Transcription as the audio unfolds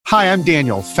Hi, I'm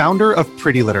Daniel, founder of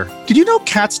Pretty Litter. Did you know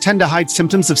cats tend to hide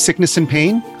symptoms of sickness and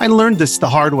pain? I learned this the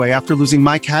hard way after losing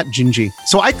my cat, Gingy.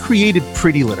 So I created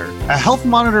Pretty Litter, a health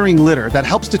monitoring litter that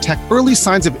helps detect early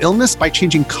signs of illness by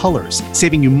changing colors,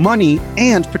 saving you money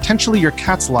and potentially your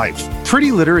cat's life.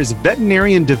 Pretty Litter is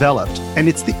veterinarian developed, and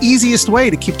it's the easiest way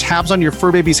to keep tabs on your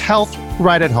fur baby's health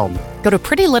right at home. Go to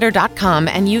prettylitter.com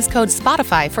and use code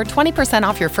SPOTIFY for 20%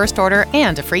 off your first order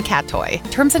and a free cat toy.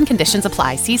 Terms and conditions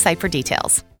apply. See site for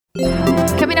details.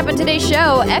 Coming up on today's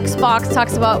show, Xbox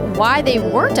talks about why they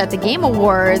weren't at the Game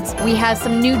Awards. We have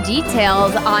some new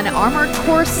details on Armored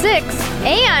Core 6,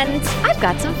 and I've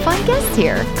got some fun guests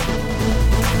here.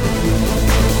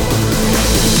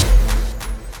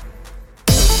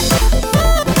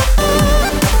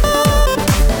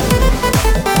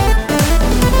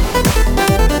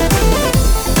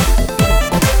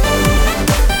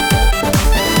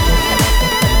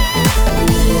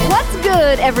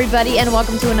 Everybody, and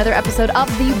welcome to another episode of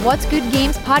the What's Good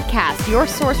Games podcast, your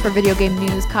source for video game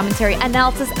news, commentary,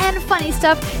 analysis, and funny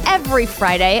stuff every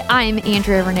Friday. I'm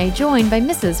Andrea Renee, joined by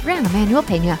Mrs. Rana Manuel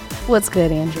Pena. What's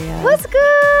good, Andrea? What's good?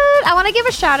 I want to give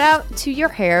a shout out to your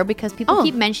hair because people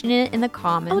keep mentioning it in the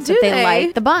comments that they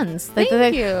like the buns. Thank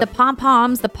you. The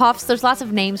pom-poms, the puffs, there's lots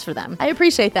of names for them. I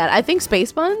appreciate that. I think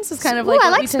space buns is kind of like I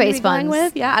what like we tend to be space going buns.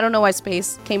 with. Yeah, I don't know why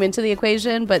space came into the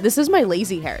equation, but this is my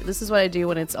lazy hair. This is what I do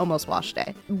when it's almost wash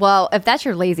day. Well, if that's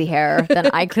your lazy hair, then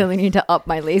I clearly need to up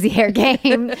my lazy hair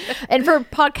game. And for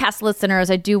podcast listeners,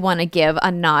 I do want to give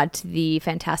a nod to the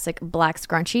fantastic black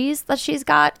scrunchies that she's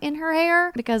got in her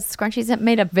hair, because scrunchies have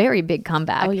made a very big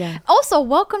comeback. Oh, yeah. Also,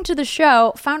 welcome to the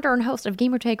show, founder and host of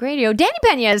Gamertag Radio, Danny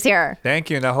Pena is here. Thank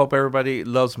you, and I hope everybody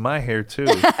loves my hair too.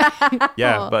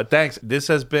 Yeah, but thanks. This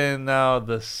has been now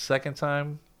the second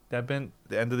time that I've been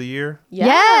the end of the year. Yeah.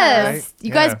 Yes. Right?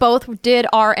 You guys both did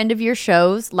our end of year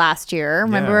shows last year.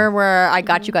 Remember where I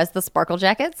got you guys the sparkle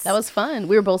jackets? That was fun.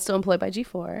 We were both still employed by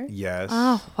G4. Yes.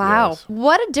 Oh, wow. Yes.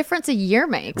 What a difference a year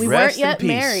makes. We Rest weren't in yet peace.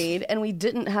 married, and we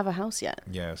didn't have a house yet.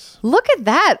 Yes. Look at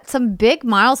that. Some big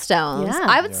milestones. Yeah.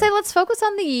 I would say let's focus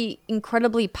on the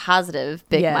incredibly positive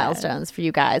big milestones for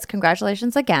you guys.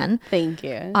 Congratulations again Thank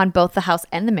you. on both the house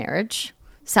and the marriage.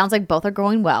 Sounds like both are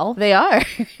going well. They are.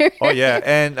 Oh yeah,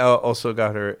 and also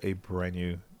got her a brand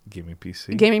new gaming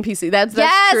PC. Gaming PC. That's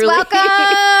Yes, truly, welcome.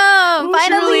 Finally.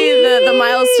 truly the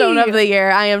milestone of the year.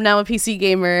 I am now a PC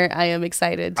gamer. I am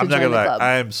excited to I'm not join gonna the lie. club.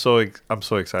 I'm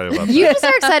so excited about You that. just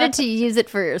are excited to use it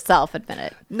for yourself, admit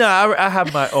it. No, I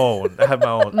have my own.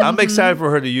 I'm excited for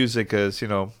her to use it because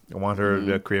I want her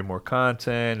to create more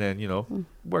content and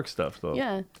work stuff though.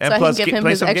 Yeah. And so plus I can give him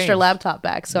play his some extra games. laptop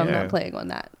back, so I'm Yeah. not playing on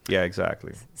that. Yeah,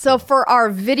 exactly. So for our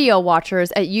video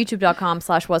watchers at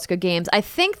youtube.com/whatsgoodgames, I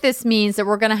think this means that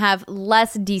we're going to have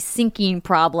less desyncing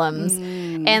problems.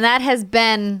 And that has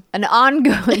been an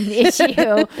ongoing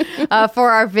issue for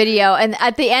our video. And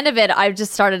at the end of it, I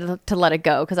just started to let it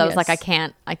go because I was like, we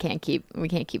can't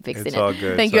keep fixing It's it. all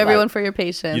good. Thank So you, everyone, for your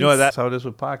patience. You know that's how it is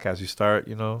with podcasts. You start,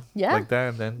 Yeah. like that,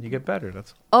 and then you get better.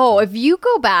 That's Oh, if you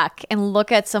go back and look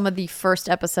at some of the first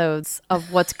episodes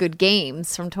of What's Good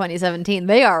Games from 2017,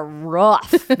 they are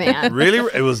rough, man. really.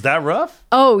 It was that rough.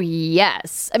 Oh,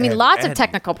 yes. I mean, lots of And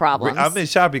technical problems. I'm in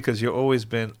shock because you've always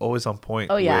been on point.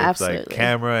 Oh, yeah, with, absolutely. Like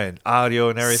camera and audio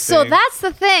and everything. So that's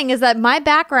the thing, is that my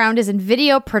background is in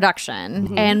video production.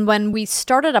 Mm-hmm. And when we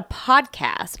started a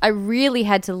podcast, I really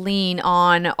had to lean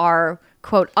on our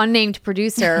quote unnamed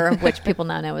producer, which people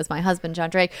now know as my husband,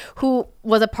 John Drake, who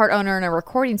was a part owner in a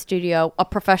recording studio, a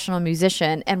professional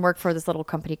musician, and worked for this little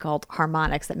company called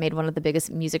Harmonix that made one of the biggest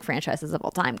music franchises of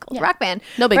all time called Rock Band.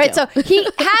 No big deal. So he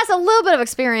has a little bit of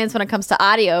experience when it comes to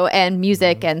audio and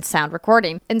music and sound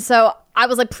recording. And so I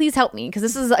was like, please help me, because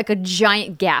this is like a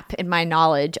giant gap in my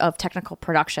knowledge of technical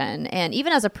production. And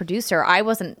even as a producer, I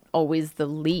wasn't always the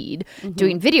lead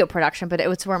doing video production, but it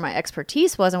was where my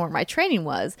expertise was and where my training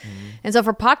was. And so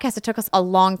for podcasts, it took us a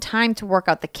long time to work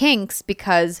out the kinks,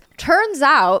 because turns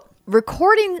out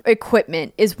recording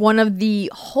equipment is one of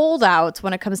the holdouts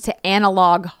when it comes to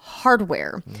analog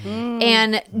hardware.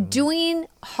 And doing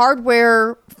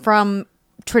hardware from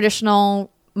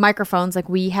traditional microphones, like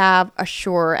we have a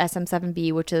Shure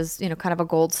SM7B, which is kind of a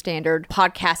gold standard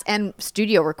podcast and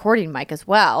studio recording mic as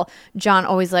well. John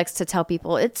always likes to tell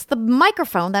people it's the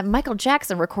microphone that Michael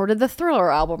Jackson recorded the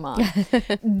Thriller album on.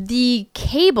 The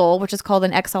cable, which is called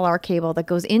an XLR cable that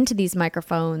goes into these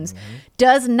microphones,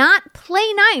 does not play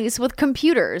nice with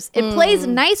computers. It plays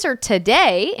nicer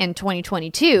today in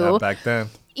 2022. Not back then.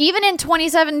 Even in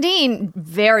 2017,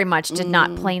 very much did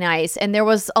not play nice. And there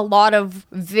was a lot of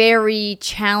very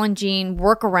challenging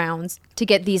workarounds to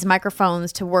get these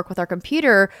microphones to work with our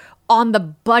computer on the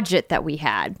budget that we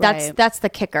had. Right. That's the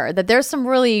kicker. That there's some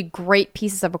really great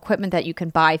pieces of equipment that you can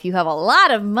buy if you have a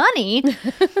lot of money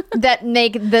that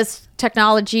make this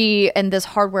technology and this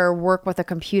hardware work with a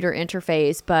computer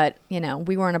interface. But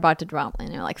we weren't about to drop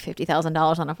like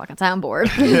 $50,000 on a fucking soundboard.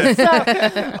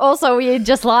 So also we had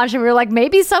just launched and we were like,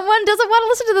 maybe someone doesn't want to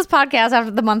listen to this podcast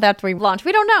after the month after we launched.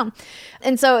 We don't know.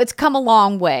 And so it's come a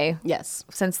long way. Yes.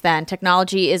 Since then,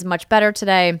 technology is much better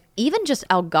today. Even just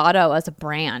Elgato as a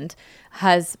brand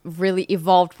has really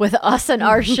evolved with us and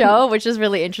our show, which is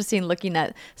really interesting looking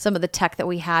at some of the tech that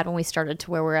we had when we started to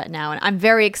where we're at now. And I'm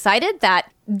very excited that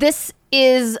this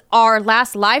is our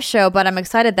last live show, but I'm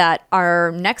excited that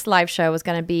our next live show is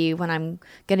going to be when I'm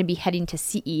going to be heading to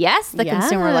CES, the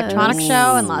Consumer Electronics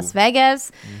Show in Las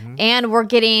Vegas. And we're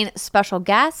getting special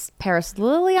guest Paris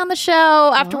Lilly on the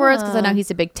show afterwards because I know he's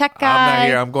a big tech guy. I'm not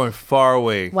here. I'm going far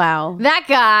away. Wow. That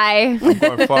guy. I'm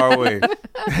going far away.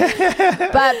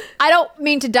 But I don't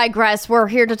mean to digress. We're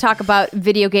here to talk about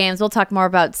video games. We'll talk more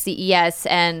about CES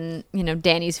and,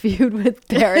 Danny's feud with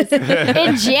Paris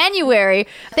in January.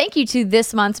 Thank you to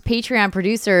this month's Patreon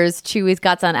producers, Chewy's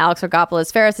Godson, Alex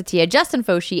Rogopoulos, Ferris Atia, Justin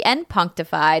Foshi, and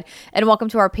Punctified. And welcome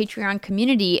to our Patreon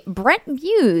community, Brent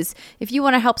Muse. If you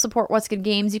want to help support What's Good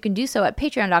Games, you can do so at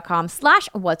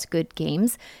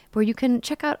patreon.com/whatsgoodgames, where you can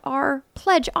check out our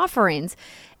pledge offerings.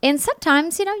 And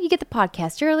sometimes, you get the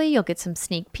podcast early. You'll get some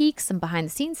sneak peeks, some behind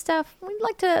the scenes stuff. We'd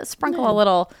like to sprinkle a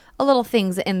little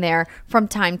things in there from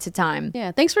time to time.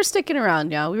 Yeah. Thanks for sticking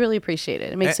around, y'all. We really appreciate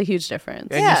it. It makes a huge difference.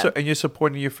 And you're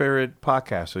supporting your favorite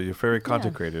podcast or your favorite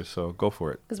content creators. So go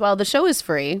for it. Because while the show is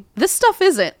free, this stuff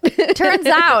isn't. Turns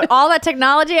out all that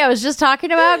technology I was just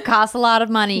talking about costs a lot of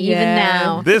money even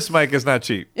now. This mic is not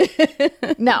cheap.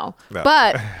 No.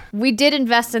 But we did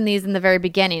invest in these in the very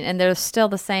beginning, and they're still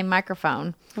the same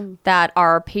microphone that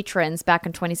our patrons back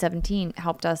in 2017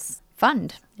 helped us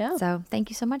fund. Yeah. So thank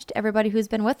you so much to everybody who's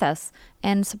been with us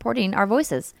and supporting our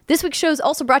voices. This week's show is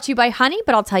also brought to you by Honey,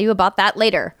 but I'll tell you about that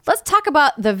later. Let's talk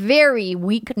about the very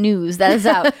weak news that is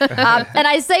out. And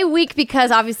I say weak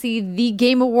because obviously the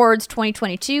Game Awards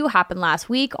 2022 happened last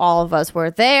week. All of us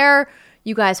were there.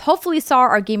 You guys hopefully saw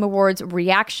our Game Awards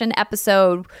reaction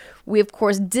episode. We, of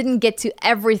course, didn't get to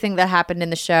everything that happened in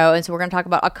the show. And so we're going to talk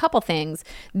about a couple things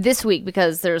this week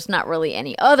because there's not really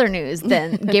any other news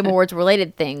than Game Awards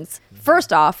related things.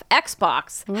 First off,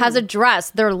 Xbox has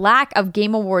addressed their lack of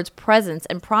Game Awards presence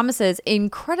and promises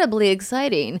incredibly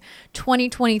exciting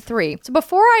 2023. So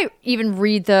before I even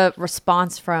read the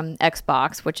response from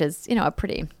Xbox, which is, a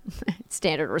pretty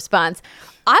standard response,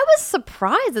 I was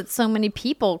surprised that so many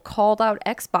people called out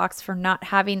Xbox for not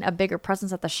having a bigger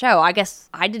presence at the show. I guess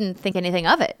I didn't think anything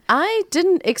of it. I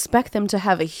didn't expect them to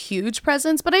have a huge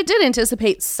presence, but I did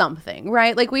anticipate something,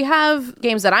 right? Like we have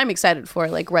games that I'm excited for,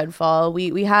 like Redfall.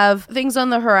 We have things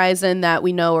on the horizon that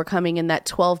we know are coming in that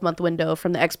 12-month window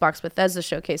from the Xbox Bethesda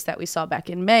showcase that we saw back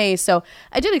in May. So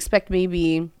I did expect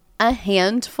maybe a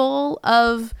handful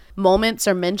of moments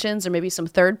or mentions or maybe some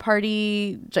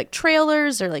third-party like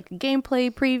trailers or like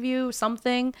gameplay preview,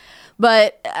 something.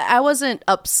 But I wasn't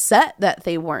upset that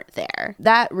they weren't there.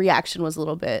 That reaction was a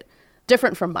little bit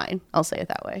different from mine. I'll say it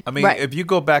that way. I mean, if you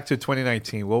go back to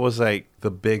 2019, what was like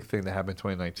the big thing that happened in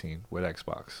 2019 with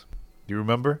Xbox? Do you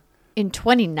remember? In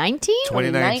 2019?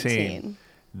 2019.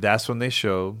 That's when they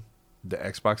showed the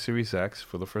Xbox Series X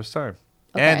for the first time.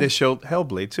 Okay. And they showed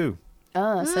Hellblade too.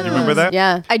 Oh, so you remember that?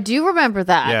 Yeah. I do remember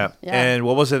that. Yeah. And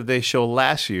what was it they showed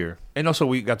last year? And also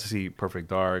we got to see Perfect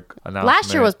Dark announcement.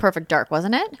 Last year was Perfect Dark,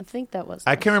 wasn't it? I think that was.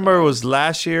 I can't remember if it was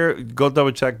last year. Go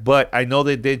double check. But I know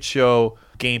they did show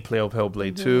gameplay of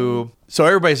Hellblade 2. So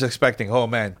everybody's expecting, oh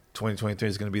man, 2023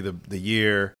 is going to be the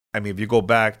year. I mean, if you go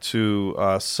back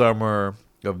to summer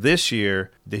of this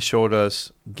year, they showed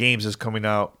us games is coming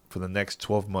out for the next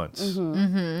 12 months.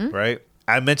 Right?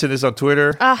 I mentioned this on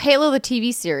Twitter. Halo the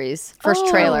TV series first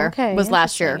trailer was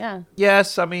last year. Yeah.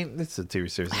 Yes, I mean it's a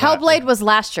TV series. Hellblade was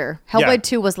last year. Hellblade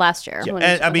 2 was last year. Yeah.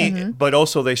 And I mean, but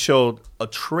also they showed a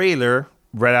trailer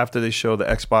right after they showed the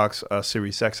Xbox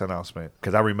Series X announcement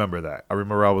because I remember that. I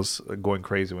remember I was going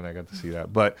crazy when I got to see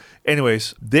that. But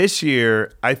anyways, this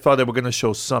year I thought they were going to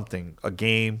show something, a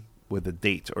game with a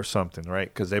date or something,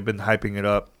 right? Because they've been hyping it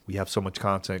up. We have so much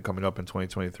content coming up in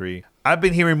 2023. I've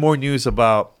been hearing more news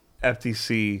about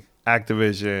FTC,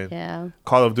 Activision,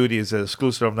 Call of Duty is an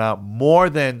exclusive now more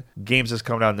than games that's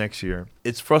coming out next year.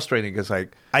 It's frustrating because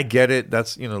like I get it,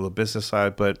 that's the business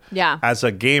side, but as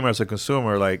a gamer, as a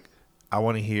consumer, like I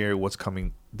want to hear what's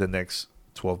coming the next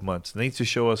 12 months. They need to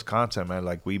show us content, man.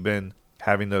 Like we've been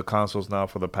having the consoles now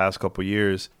for the past couple of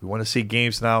years. We want to see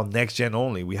games now next gen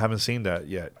only. We haven't seen that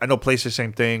yet. I know PlayStation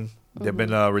same thing. They've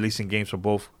been releasing games for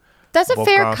both That's a both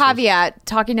fair consoles. caveat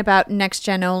talking about next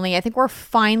gen only. I think we're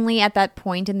finally at that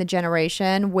point in the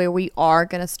generation where we are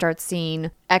going to start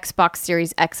seeing Xbox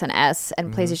Series X and S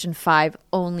and PlayStation 5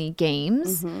 only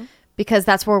games because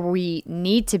that's where we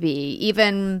need to be.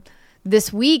 Even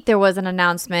this week, there was an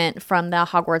announcement from the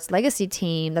Hogwarts Legacy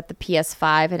team that the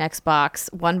PS5 and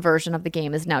Xbox One version of the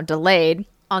game is now delayed.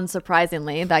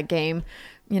 Unsurprisingly, that game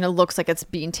looks like it's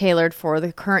being tailored for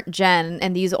the current gen,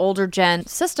 and these older gen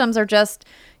systems are just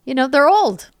they're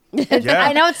old. Yeah.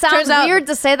 I know it sounds Turns out weird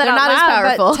to say that they're out not as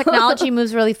loud, powerful. but technology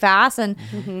moves really fast, and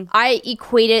I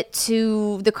equate it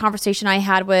to the conversation I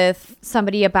had with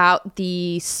somebody about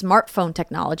the smartphone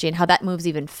technology and how that moves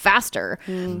even faster.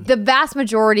 The vast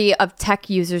majority of tech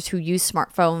users who use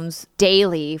smartphones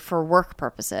daily for work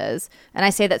purposes, and I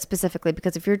say that specifically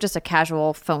because if you're just a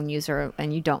casual phone user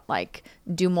and you don't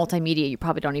do multimedia, you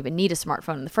probably don't even need a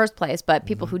smartphone in the first place, but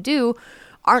people who do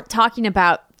aren't talking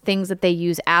about things that they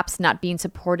use apps not being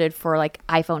supported for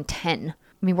iPhone 10.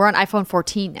 I mean, we're on iPhone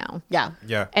 14 now. Yeah.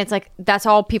 Yeah. And it's that's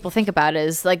all people think about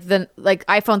is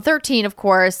iPhone 13, of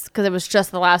course, because it was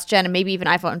just the last gen, and maybe even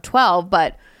iPhone 12.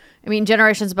 But I mean,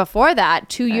 generations before that,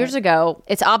 2 years ago,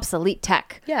 it's obsolete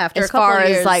tech. Yeah, after as a couple far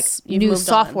years, as you've new moved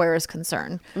software is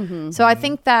concerned. So I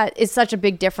think that is such a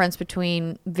big difference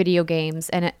between video games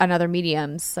and other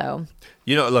mediums. So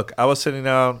Look, I was sitting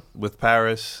down with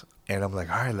Paris, and I'm like,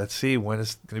 all right, let's see when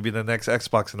is going to be the next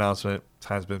Xbox announcement.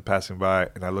 Time's been passing by,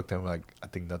 and I looked at him like, I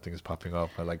think nothing is popping up.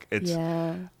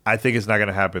 I think it's not going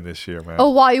to happen this year, man.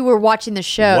 while you were watching the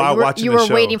show, While watching you the were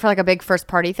show. waiting for a big first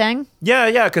party thing.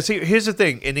 Yeah, because here's the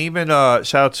thing, and even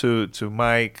shout out to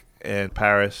Mike and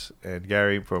Paris and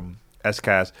Gary from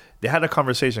SCAS. They had a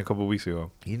conversation a couple of weeks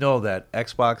ago. You know that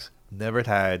Xbox never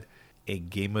had a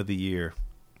Game of the Year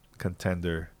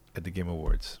contender at the Game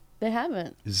Awards. They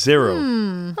haven't.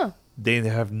 0. They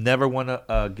have never won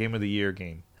a Game of the Year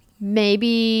game.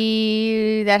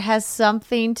 Maybe that has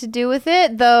something to do with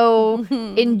it, though.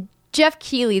 In Jeff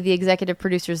Keighley, the executive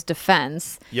producer's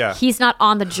defense, Yeah. he's not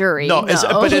on the jury. No,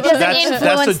 but he doesn't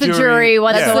influence the jury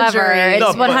whatsoever. jury. It's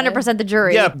No, but- 100% the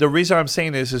jury. Yeah, the reason I'm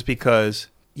saying this is because,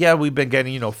 we've been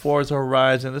getting, Forza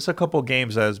Horizon. There's a couple of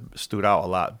games that has stood out a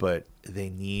lot, but they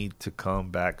need to come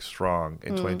back strong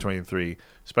in 2023,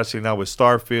 especially now with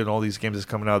Starfield and all these games that's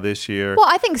coming out this year. Well,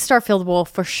 I think Starfield will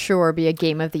for sure be a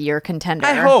Game of the Year contender.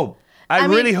 I hope. I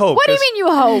really hope. What do you mean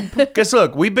you hope? Because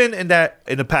look, we've been in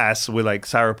the past with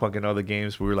Cyberpunk and other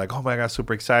games. We were like, oh my god,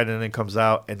 super excited, and then it comes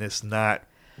out and it's not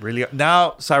really.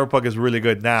 Now Cyberpunk is really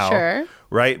good now, Sure.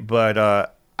 right? But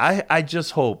I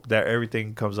just hope that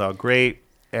everything comes out great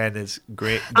and it's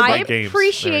great. The I right games and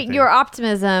appreciate everything. your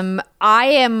optimism. I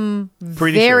am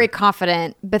Pretty very sure.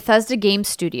 confident Bethesda Game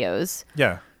Studios,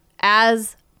 Yeah.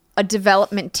 as a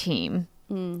development team,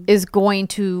 is going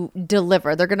to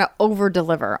deliver. They're going to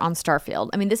over-deliver on Starfield.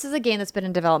 I mean, this is a game that's been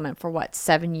in development for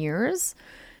 7 years?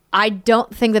 I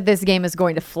don't think that this game is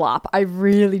going to flop. I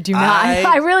really do not.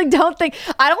 I really don't think.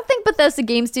 I don't think Bethesda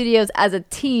Game Studios as a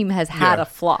team has had Yeah. a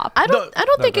flop. I don't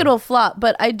think no. it'll flop,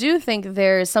 but I do think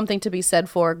there's something to be said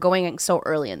for going so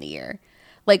early in the year.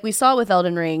 Like we saw with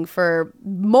Elden Ring, for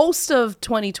most of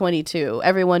 2022,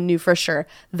 everyone knew for sure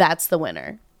that's the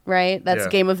winner, right? That's Yeah.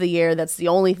 Game of the Year. That's the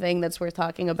only thing that's worth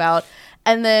talking about.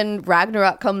 And then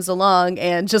Ragnarok comes along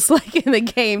and just like in the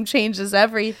game changes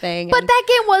everything. But And- that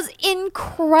game was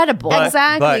incredible.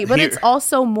 exactly. But here- it's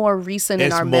also more recent in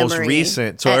It's our most memory.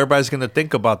 recent, so And- everybody's gonna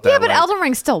think about that. Yeah, but like, Elden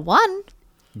Ring still won.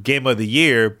 Game of the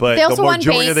Year, but They the also more won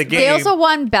joy of the game. They also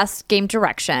won Best Game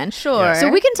Direction. Sure. So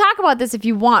we can talk about this if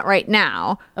you want right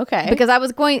now. Okay. Because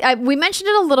we mentioned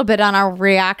it a little bit on our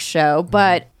React show,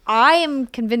 but I am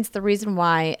convinced the reason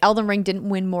why Elden Ring didn't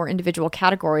win more individual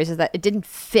categories is that it didn't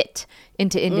fit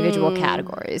into individual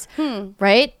categories.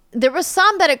 Right? There was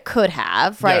some that it could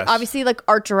have, right? Yes. Obviously, like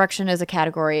art direction as a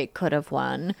category, it could have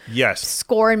won. Yes.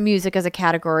 Score and music as a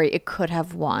category, it could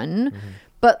have won.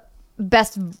 But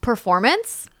best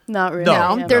performance? Not really.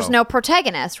 No. No, there's no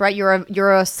protagonist, right?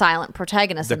 You're a silent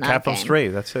protagonist The in that cat from game. Stray.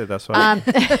 That's it. That's why.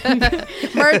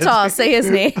 Murtaugh, say his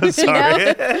name.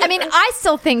 Sorry. I mean, I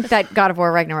still think that God of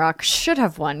War Ragnarok should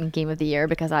have won Game of the Year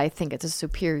because I think it's a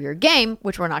superior game,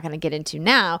 which we're not going to get into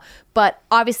now. But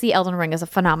obviously, Elden Ring is a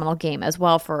phenomenal game as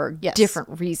well for Yes.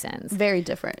 different reasons. Very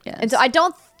different, yes. And so I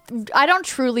don't I don't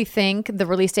truly think the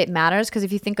release date matters, because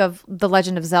if you think of The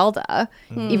Legend of Zelda,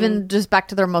 even just back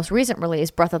to their most recent release,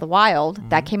 Breath of the Wild,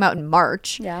 that came out in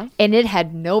March, Yeah. and it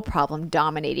had no problem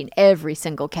dominating every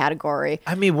single category.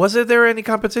 I mean, wasn't there any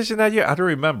competition that year? I don't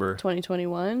remember.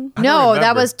 2021. I don't No, that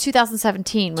remember. was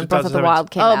 2017 when Breath of the Wild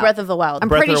came Oh, out. Breath of the Wild. I'm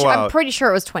Breath pretty of the sure. I'm Wild. pretty sure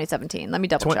it was 2017. Let me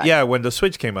double check. Yeah, when the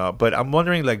Switch came out. But I'm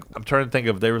wondering, like, I'm trying to think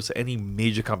if there was any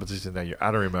major competition that year.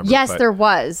 I don't remember. Yes, but there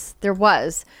was. There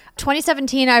was.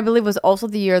 2017, I believe, was also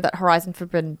the year that Horizon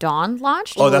Forbidden Dawn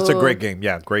launched. Oh, that's a great game.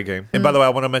 Yeah, great game. And by the way, I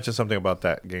want to mention something about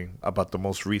that game, about the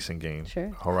most recent game.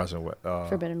 Sure. Horizon.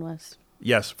 Forbidden West.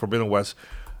 Yes, Forbidden West.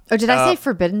 Or did I say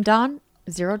Forbidden Dawn?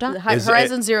 Zero Dawn?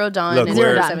 Horizon Zero Dawn. Look, in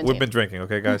Zero Dawn. 2017. we've been drinking,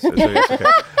 okay, guys? It's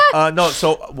okay. No,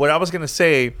 so what I was going to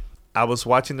say, I was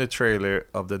watching the trailer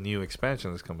of the new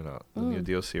expansion that's coming out, the new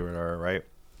DLC or whatever, right?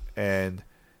 And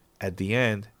at the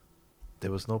end,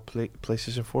 there was no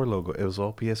PlayStation 4 logo. It was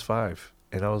all PS5.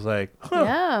 And I was like, huh,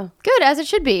 Yeah. Good, as it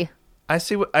should be. I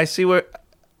see what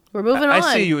We're moving on.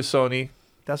 I see you, Sony.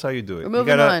 That's how you do it. We're moving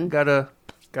you gotta, on.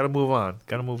 Gotta move on.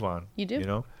 Gotta move on. You do. You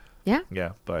know? Yeah.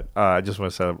 Yeah, but I just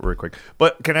want to say that real quick.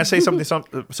 But can I say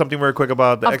something very quick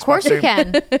about the Of Xbox course you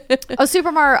game? can. Oh,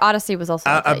 Super Mario Odyssey was also.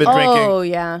 I've been drinking. Oh,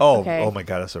 yeah. Oh, Okay. oh my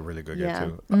God, that's a really good Yeah. game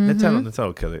too. Nintendo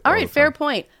will kill it. All the right, fair time.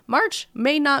 point. March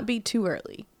may not be too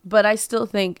early, but I still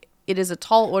think it is a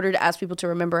tall order to ask people to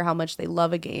remember how much they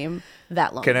love a game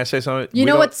that long. Can I say something? You We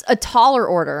know don't- what's a taller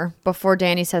order before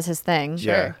Danny says his thing?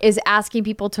 Sure. Is asking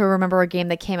people to remember a game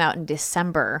that came out in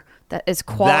December that is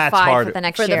qualified for harder. the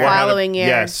next For the year. following year?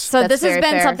 Yes. So That's this has very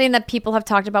been fair. something that people have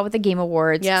talked about with the Game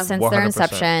Awards Yeah. since their 100%.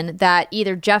 inception, that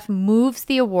either Jeff moves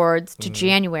the awards to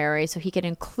January so he can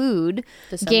include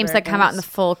December games that come out in games.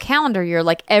 the full calendar year,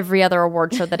 like every other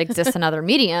award show that exists in other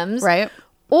mediums. Right.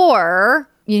 Or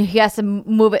he has to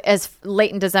move it as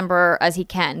late in December as he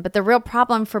can. But the real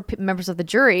problem for members of the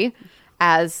jury,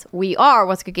 as we are,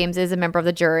 What's Good Games is a member of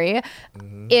the jury,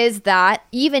 is that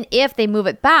even if they move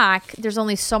it back, there's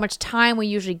only so much time we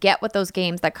usually get with those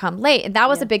games that come late. And that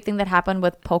was a big thing that happened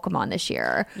with Pokemon this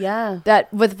year. Yeah.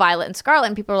 That with Violet and Scarlet,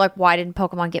 and people were like, why didn't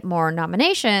Pokemon get more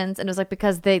nominations? And it was like,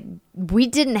 because we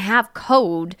didn't have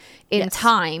code in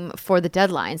time for the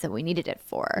deadlines that we needed it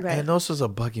for. Right. And this was a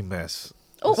buggy mess.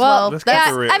 Oh, Well, Let's that,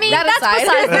 keep it real. I mean, That that's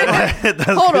aside. besides the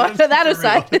point. Hold on. That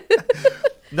aside.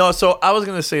 No, so I was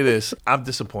gonna say this. I'm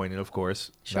disappointed, of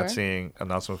course, Sure. not seeing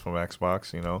announcements from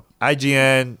Xbox. You know,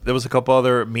 IGN. There was a couple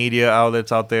other media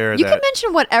outlets out there You that can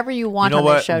mention whatever you you want know on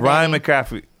what. this show, Ryan Danny.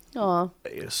 McCaffrey, Aw.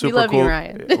 super love you, cool.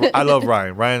 Ryan. I love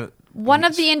Ryan. Ryan, One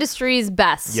of the industry's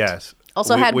best. yes.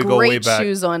 Also We- had we go way great back.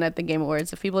 shoes on at the Game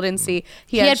Awards. If people didn't see,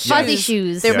 He had fuzzy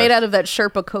shoes. They're Yes. made out of that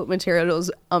Sherpa coat material. It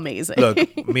was amazing. Look,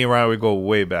 me and Ryan, we go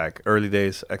way back. Early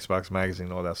days, Xbox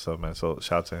Magazine, all that stuff, man. So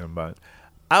shout out to him. But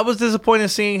I was disappointed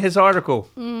seeing his article.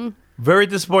 Very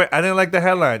disappointed. I didn't like the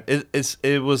headline.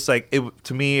 It was like,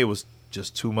 to me, it was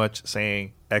just too much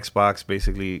saying Xbox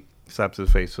basically slapped his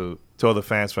face to all the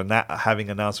fans for not having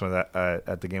announcement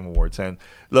at the Game Awards. And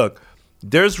look,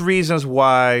 there's reasons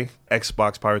why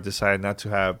Xbox probably decided not to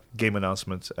have game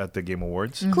announcements at the Game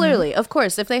Awards. Clearly, of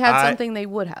course, if they had I- something, they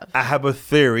would have. I have a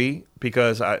theory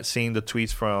because I've seen the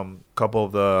tweets from a couple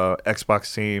of the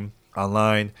Xbox team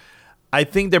online. I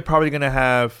think they're probably going to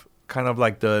have kind of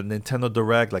like the Nintendo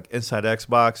Direct, like Inside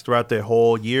Xbox throughout the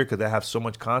whole year because they have so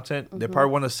much content. They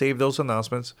probably want to save those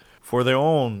announcements for their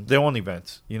own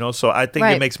events, you know? So I think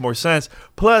Right. it makes more sense.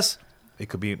 Plus, it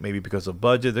could be maybe because of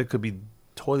budget. There could be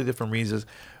totally different reasons.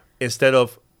 Instead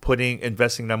of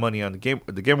investing that money on the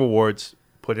Game Awards,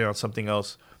 put it on something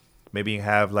else. Maybe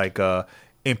have like a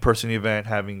in-person event,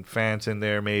 having fans in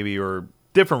there, maybe, or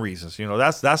different reasons. You know,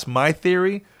 that's my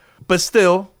theory. But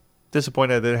still,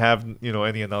 disappointed I didn't have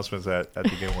any announcements at the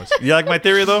Game Awards. You like my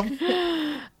theory though?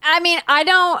 I mean, I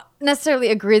don't necessarily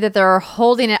agree that they're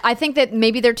holding it. I think that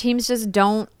maybe their teams just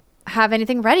don't have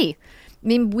anything ready. I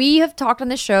mean, we have talked on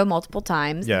this show multiple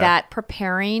times Yeah. that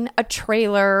preparing a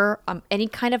trailer, any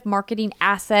kind of marketing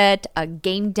asset, a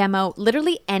game demo,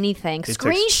 literally anything, takes-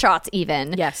 screenshots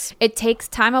even. Yes. It takes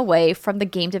time away from the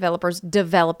game developers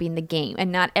developing the game.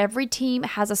 And not every team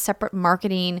has a separate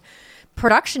marketing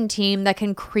production team that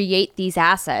can create these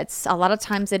assets. A lot of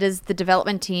times it is the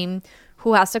development team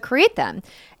who has to create them.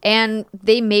 And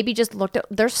they maybe just looked at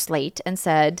their slate and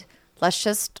said, let's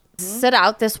just sit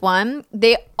out this one.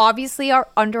 They obviously are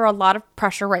under a lot of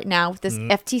pressure right now with this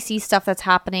FTC stuff that's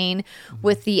happening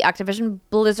with the Activision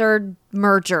Blizzard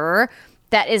merger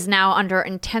that is now under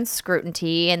intense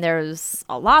scrutiny, and there's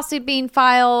a lawsuit being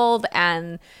filed,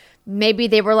 and maybe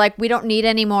they were like, we don't need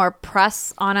any more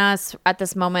press on us at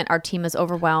this moment. Our team is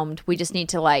overwhelmed. We just need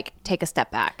to like take a step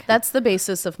back. That's the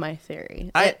basis of my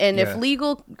theory. Yeah. If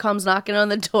legal comes knocking on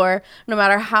the door, no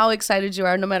matter how excited you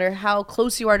are, no matter how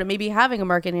close you are to maybe having a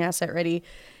marketing asset ready,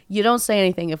 you don't say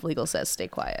anything if legal says stay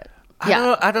quiet.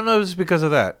 I don't know if it's because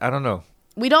of that. I don't know.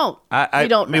 We don't. I we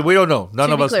don't know. mean, we don't know. None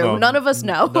To of be us clear, know. None of us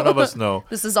know. None of us know.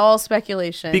 This is all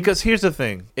speculation. Because here's the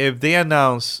thing. If they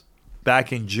announce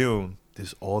back in June,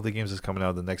 there's all the games that's coming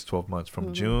out in the next 12 months,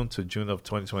 from June to June of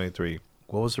 2023.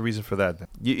 What was the reason for that?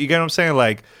 You get what I'm saying?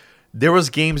 Like, there was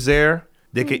games there.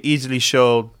 They could easily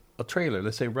show a trailer.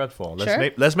 Let's say Redfall. Sure.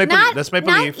 Let's make Not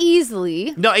believe.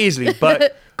 easily, Not easily,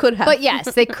 but Could have. but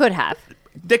yes, they could have.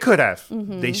 they could have.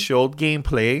 They showed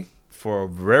gameplay for a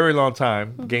very long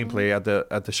time. Gameplay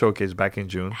at the showcase back in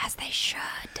June. As they should.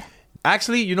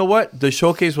 Actually, you know what? The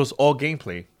showcase was all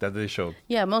gameplay that they showed.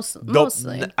 Yeah,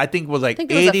 mostly. I think it was like I think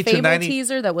there was 80 a to Fable 90.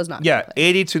 teaser that was not. Yeah, gameplay.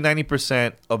 80 to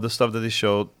 90% of the stuff that they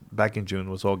showed back in June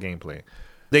was all gameplay.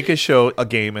 They could show a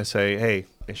game and say, hey,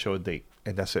 and show a date.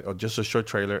 And that's it. Or just a short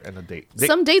trailer and a date.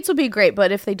 Some dates would be great,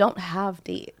 but if they don't have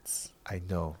dates, I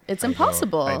know. It's I know,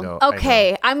 impossible. I know.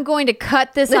 Okay, I'm going to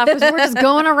cut this off because we're just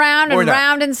going around We're and not.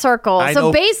 round in circles. I So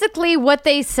know. basically, what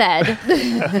they said,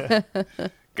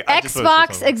 I just wanna say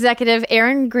Xbox something. executive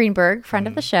Aaron Greenberg, friend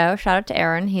of the show, shout out to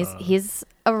Aaron. He's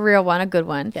a real one, a good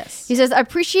one. Yes. He says, I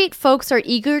appreciate folks are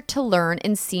eager to learn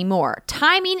and see more.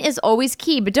 Timing is always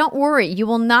key, but don't worry, you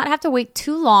will not have to wait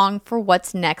too long for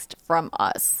what's next from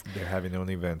us. They're having their own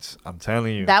events. I'm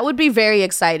telling you. that would be very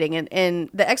exciting. And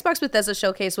the Xbox Bethesda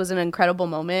showcase was an incredible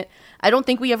moment. I don't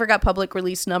think we ever got public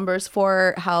release numbers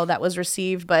for how that was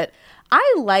received, but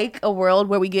I like a world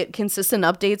where we get consistent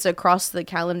updates across the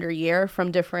calendar year from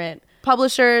different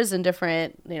publishers and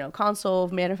different, console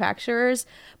manufacturers.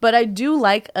 But I do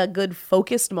like a good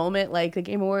focused moment like the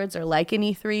Game Awards or like an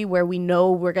E3 where we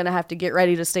know we're going to have to get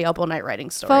ready to stay up all night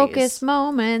writing stories. Focus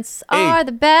moments Hey, are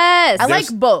the best. I like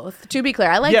both. To be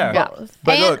clear, I like both.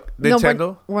 But And- look, no,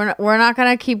 Nintendo. we're not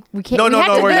gonna keep. We can't. No, we no, have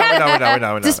no, to- we're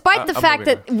not. Despite the I'm fact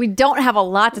moving that we don't have a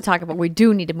lot to talk about, we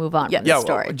do need to move on from Yeah, the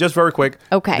story. just very quick.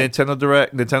 Okay. Nintendo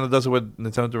Direct. Nintendo does it with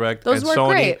Nintendo Direct. Those and work Sony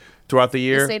great. throughout the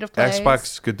year. State of Plays.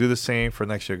 Xbox could do the same for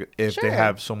next year if Sure. they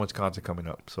have so much content coming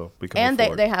up. So we can And move they,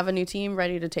 forward. they have a new team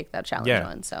ready to take that challenge Yeah.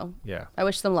 on. So Yeah. I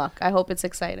wish them luck. I hope it's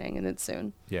exciting and it's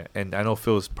soon. Yeah, and I know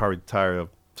Phil is probably tired of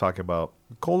talking about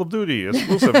Call of Duty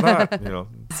exclusive, not.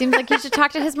 Seems like you should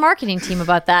talk to his marketing team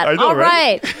about that. I know, All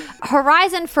right? right.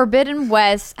 Horizon Forbidden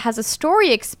West has a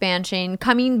story expansion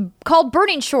coming called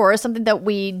Burning Shores, something that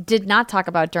we did not talk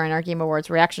about during our Game Awards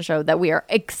reaction show that we are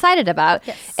excited about.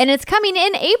 Yes. And it's coming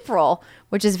in April,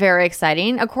 which is very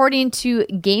exciting. According to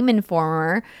Game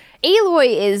Informer,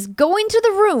 Aloy is going to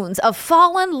the ruins of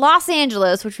fallen Los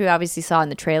Angeles, which we obviously saw in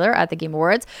the trailer at the Game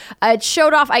Awards. It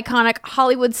showed off iconic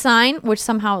Hollywood sign, which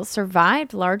somehow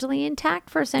survived largely intact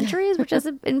for centuries, which is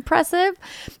impressive,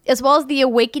 as well as the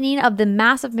awakening of the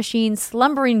massive machine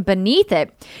slumbering beneath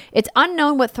it. It's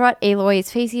unknown what threat Aloy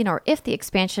is facing or if the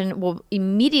expansion will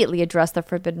immediately address the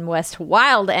Forbidden West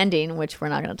wild ending, which we're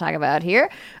not going to talk about here.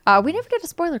 We never did a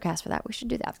spoiler cast for that. We should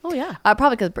do that. Oh, yeah.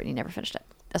 Probably because Brittany never finished it.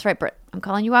 That's right, Britt. I'm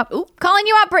calling you out. Ooh, calling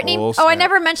you out, Brittany. Oh, I snap.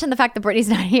 never mentioned the fact that Brittany's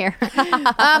not here.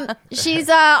 She's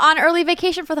on early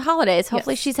vacation for the holidays.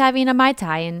 Hopefully she's having a Mai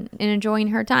Tai and enjoying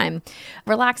her time,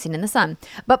 relaxing in the sun.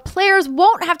 But players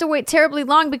won't have to wait terribly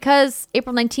long because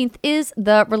April 19th is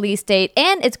the release date,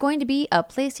 and it's going to be a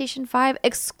PlayStation 5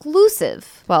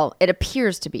 exclusive. Well, it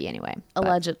appears to be anyway. but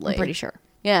Allegedly. I'm pretty sure.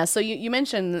 Yeah, so you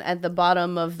mentioned at the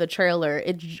bottom of the trailer,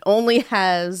 it only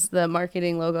has the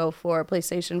marketing logo for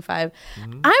PlayStation 5.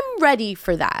 I'm ready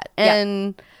for that. Yeah.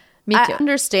 And Me too. I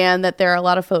understand that there are a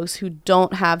lot of folks who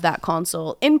don't have that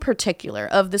console in particular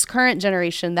of this current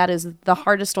generation. That is the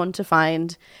hardest one to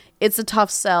find. It's a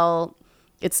tough sell.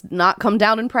 It's not come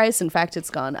down in price. In fact, it's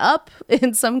gone up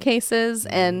in some cases.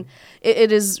 And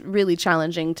it is really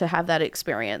challenging to have that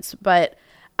experience. But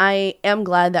I am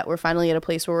glad that we're finally at a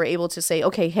place where we're able to say,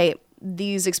 okay, hey,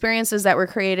 these experiences that we're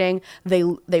creating,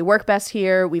 they work best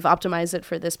here. We've optimized it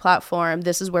for this platform.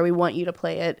 This is where we want you to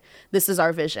play it. This is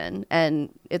our vision, and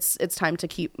it's time to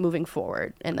keep moving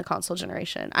forward in the console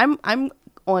generation. I'm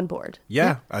on board.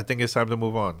 Yeah, I think it's time to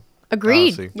move on.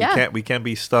 Agreed. Honestly. Yeah. We can't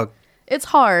be stuck. It's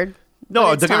hard. No,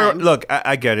 but it's time. look,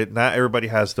 I get it. Not everybody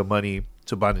has the money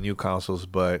to buy the new consoles,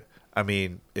 but I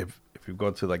mean, if you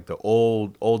go to like the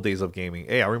old days of gaming,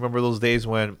 hey, I remember those days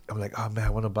when I'm like, oh man,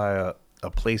 I want to buy a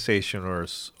PlayStation or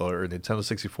a Nintendo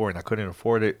 64, and I couldn't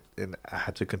afford it, and I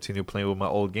had to continue playing with my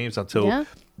old games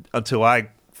until I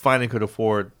finally could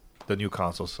afford the new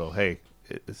console. So hey,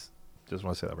 it's Just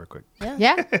want to say that real quick.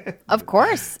 Yeah, of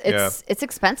course. Yeah. It's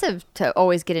expensive to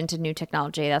always get into new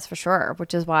technology, that's for sure,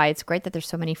 which is why it's great that there's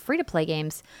so many free-to-play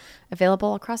games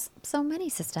available across so many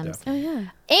systems. Oh, yeah.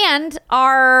 And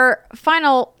our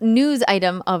final news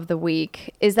item of the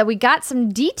week is that we got some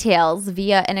details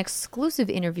via an exclusive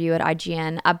interview at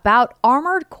IGN about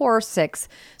Armored Core 6.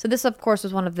 So this, of course,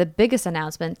 was one of the biggest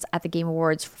announcements at the Game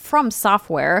Awards from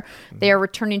Software. They are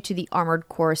returning to the Armored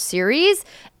Core series.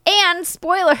 And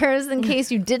spoilers, in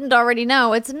case you didn't already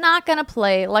know, it's not going to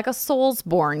play like a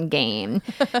Soulsborne game.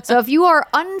 So if you are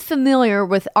unfamiliar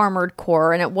with Armored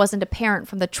Core and it wasn't apparent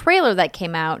from the trailer that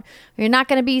came out, you're not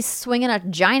going to be swinging a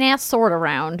giant-ass sword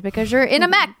around because you're in a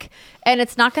mech. And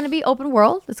it's not going to be open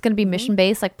world. It's going to be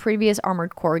mission-based like previous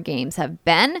Armored Core games have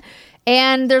been.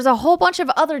 And there's a whole bunch of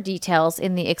other details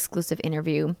in the exclusive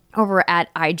interview over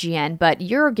at IGN. But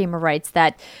Eurogamer writes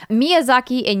that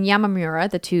Miyazaki and Yamamura,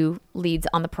 the two leads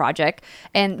on the project,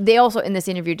 and they also in this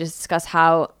interview discuss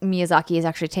how Miyazaki is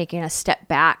actually taking a step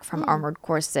back from Armored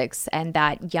Core 6 and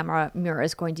that Yamamura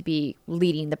is going to be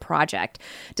leading the project.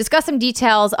 Discuss some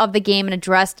details of the game and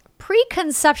addressed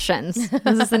preconceptions.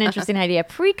 This is an interesting idea.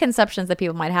 Preconceptions that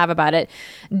people might have about it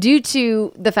due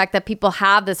to the fact that people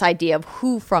have this idea of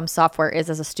who From Software is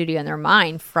as a studio in their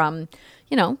mind from,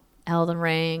 you know, Elden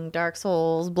Ring, Dark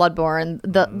Souls, Bloodborne,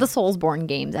 the Soulsborne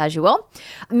games, as you will.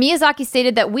 Miyazaki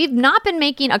stated that we've not been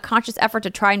making a conscious effort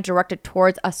to try and direct it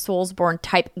towards a Soulsborne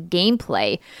type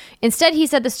gameplay. Instead, he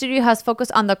said the studio has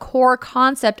focused on the core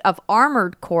concept of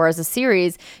Armored Core as a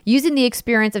series, using the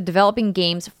experience of developing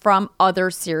games from other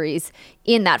series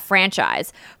in that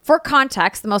franchise. For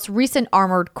context, the most recent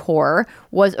Armored Core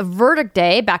was Verdict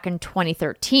Day back in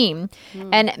 2013.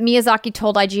 And Miyazaki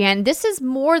told IGN, this is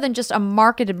more than just a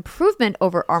market improvement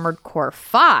over Armored Core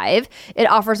 5. It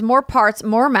offers more parts,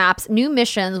 more maps, new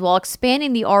missions, while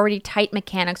expanding the already tight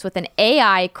mechanics with an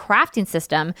AI crafting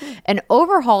system, an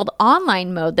overhauled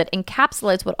online mode that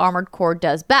encapsulates what Armored Core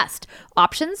does best: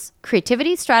 options,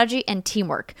 creativity, strategy, and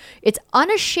teamwork. It's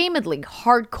unashamedly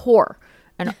hardcore,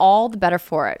 and all the better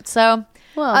for it. So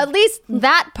Well, at least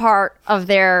that part of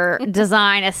their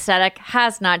design aesthetic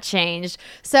has not changed.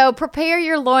 So prepare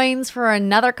your loins for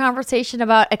another conversation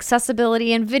about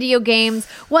accessibility in video games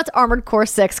once Armored Core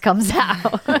 6 comes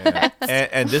out.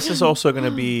 And this is also going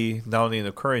to be not only in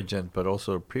the current gen, but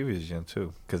also the previous gen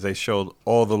too, because they showed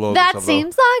all the logos. That of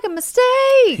seems like a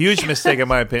mistake. huge mistake in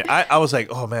my opinion. I was like,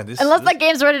 oh man, Unless that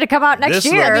game's ready to come out next this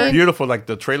year. looks beautiful. Like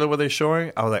the trailer where they're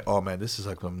showing, I was like, oh man, this is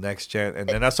like from next gen. And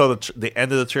then I saw the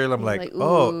end of the trailer. I'm like,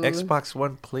 oh, ooh. Xbox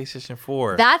One, PlayStation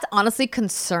 4. That's honestly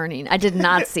concerning. I did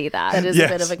not see that. That is Yes,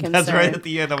 a bit of a concern. that's right at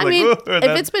the end. I'm I like, mean, ooh, if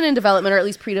that- it's been in development or at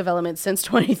least pre-development since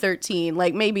 2013,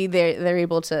 like maybe they're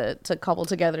able to cobble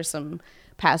together some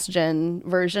past gen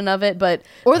version of it, but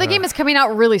Or the game is coming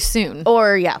out really soon.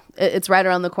 or yeah, it's right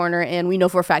around the corner, and we know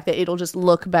for a fact that it'll just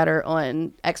look better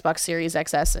on Xbox Series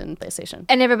XS and PlayStation.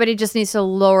 And everybody just needs to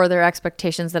lower their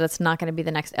expectations that it's not going to be the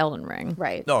next Elden Ring.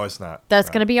 Right. no, it's not. That's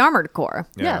going to be Armored Core.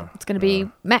 Yeah. It's going to be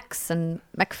mechs and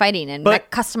mech fighting and But mech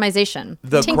customization.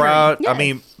 The tinkering. crowd, I Yes.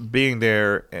 mean, being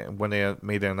there when they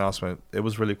made the announcement, it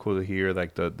was really cool to hear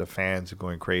like the fans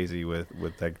going crazy with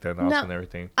like the announcement and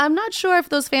everything. I'm not sure if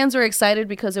those fans were excited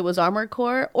because it was Armored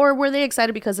Core, or were they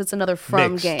excited because it's another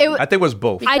From Mixed. game. I think it was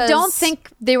both. I don't because- think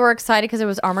they were excited because it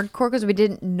was Armored Core because we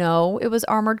didn't know it was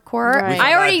Armored Core. Right. We found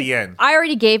I out already, at the end. I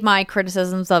already gave my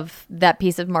criticisms of that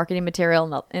piece of marketing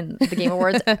material in the Game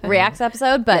Awards Reacts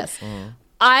episode, but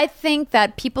I think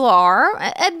that people are,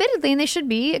 admittedly, and they should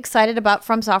be excited about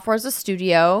From Software as a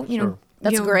studio. You know,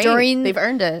 That's you know, great. During They've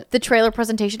earned it. the trailer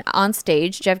presentation on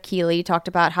stage, Jeff Keighley talked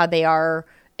about how they are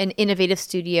an innovative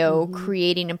studio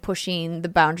creating and pushing the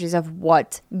boundaries of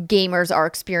what gamers are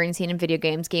experiencing in video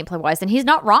games gameplay wise. And he's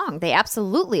not wrong. They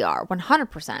absolutely are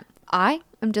 100%. I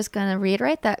am just going to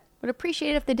reiterate that would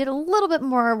appreciate it if they did a little bit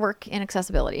more work in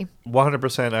accessibility.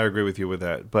 100%, I agree with you with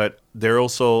that. But there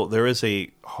is a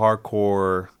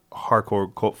hardcore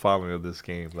cult following of this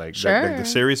game. Like, Sure. like the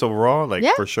series overall, like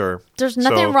Yeah. for sure. There's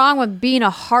nothing So, wrong with being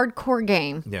a hardcore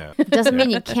game. Yeah. Doesn't mean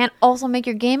you can't also make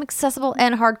your game accessible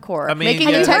and hardcore. I mean, Making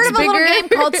Have yeah, you the heard text of a little bigger. game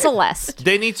called Celeste?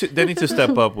 they need to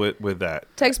step up with that.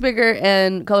 Text bigger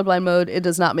and colorblind mode, it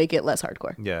does not make it less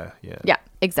hardcore. Yeah. Yeah,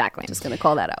 exactly. Just gonna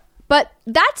call that out. But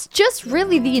that's just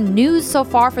really the news so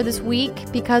far for this week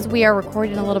because we are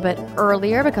recording a little bit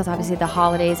earlier because obviously the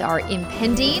holidays are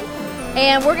impending.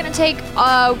 And we're going to take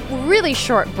a really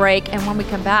short break. And when we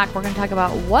come back, we're going to talk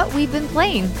about what we've been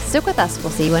playing. Stick with us.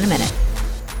 We'll see you in a minute.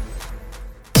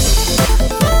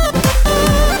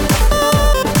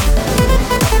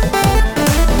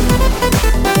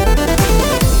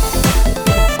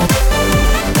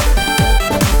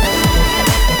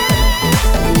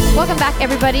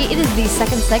 everybody. It is the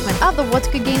second segment of the What's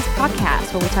Good Games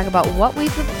podcast, where we talk about what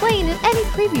we've been playing and any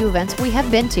preview events we have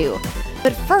been to.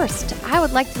 But first, I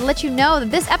would like to let you know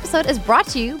that this episode is brought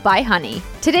to you by Honey.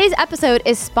 Today's episode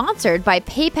is sponsored by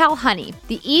PayPal Honey,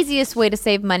 the easiest way to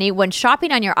save money when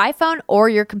shopping on your iPhone or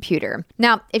your computer.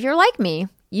 Now, if you're like me,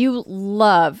 you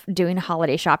love doing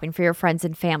holiday shopping for your friends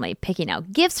and family. Picking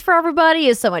out gifts for everybody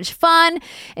is so much fun.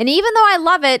 And even though I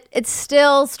love it, it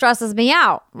still stresses me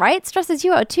out, right? It stresses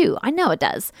you out too. I know it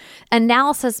does.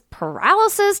 Analysis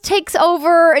paralysis takes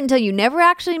over until you never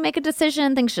actually make a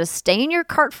decision. Things just stay in your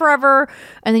cart forever.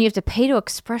 And then you have to pay to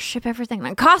express ship everything.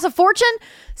 And it costs a fortune.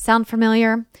 Sound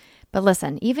familiar? But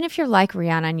listen, even if you're like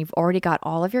Rihanna and you've already got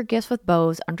all of your gifts with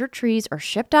bows under trees or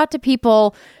shipped out to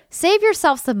people, save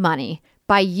yourself some money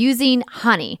by using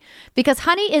Honey, because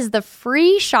Honey is the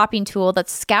free shopping tool that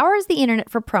scours the internet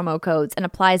for promo codes and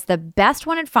applies the best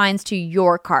one it finds to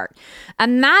your cart.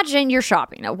 Imagine you're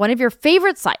shopping at one of your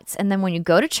favorite sites, and then when you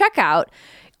go to checkout,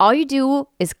 all you do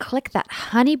is click that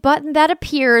Honey button that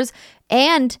appears,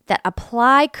 and that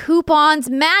apply coupons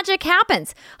magic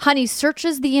happens. Honey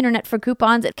searches the internet for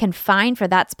coupons it can find for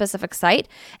that specific site.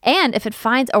 And if it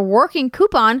finds a working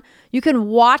coupon, you can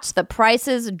watch the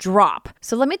prices drop.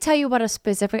 So let me tell you about a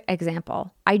specific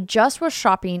example. I just was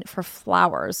shopping for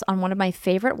flowers on one of my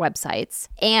favorite websites,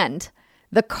 and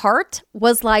the cart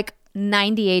was like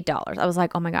 $98. I was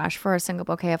like, oh my gosh, for a single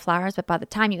bouquet of flowers. But by the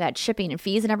time you had shipping and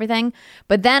fees and everything,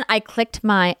 but then I clicked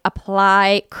my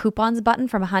apply coupons button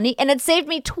from Honey and it saved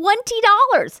me $20,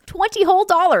 20 whole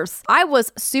dollars. I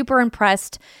was super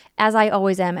impressed, as I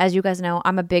always am. As you guys know,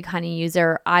 I'm a big Honey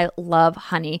user. I love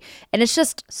Honey. And it's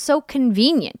just so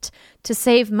convenient to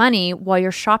save money while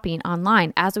you're shopping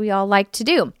online, as we all like to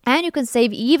do. And you can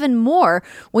save even more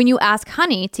when you ask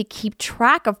Honey to keep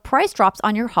track of price drops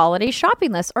on your holiday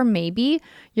shopping list. Or maybe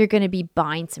you're going to be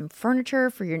buying some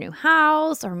furniture for your new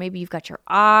house, or maybe you've got your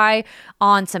eye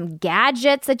on some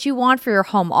gadgets that you want for your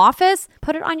home office.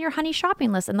 Put it on your Honey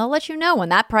shopping list and they'll let you know when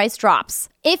that price drops.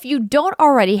 If you don't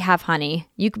already have Honey,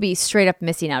 you could be straight up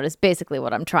missing out, is basically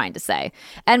what I'm trying to say.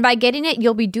 And by getting it,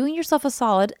 you'll be doing yourself a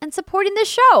solid and supporting this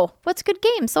show. What's Good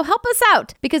Games? So help us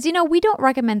out, because we don't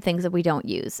recommend things that we don't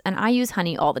use, and I use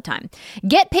Honey all the time.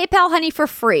 Get PayPal Honey for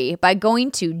free by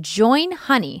going to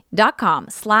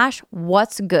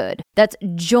joinhoney.com/what'sgood. That's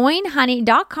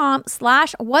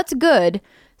joinhoney.com/what'sgood,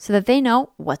 so that they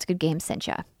know What's Good Games sent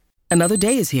you. Another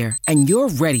day is here, and you're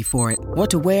ready for it.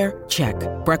 What to wear? Check.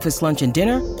 Breakfast, lunch, and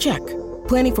dinner? Check.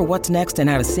 Planning for what's next and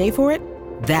how to save for it?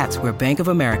 That's where Bank of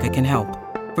America can help.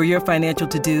 For your financial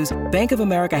to-dos, Bank of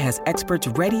America has experts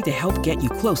ready to help get you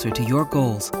closer to your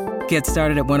goals. Get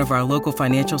started at one of our local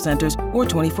financial centers or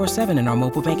 24/7 in our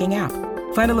mobile banking app.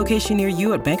 Find a location near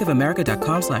you at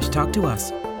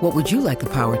bankofamerica.com/talktous. What would you like the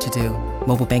power to do?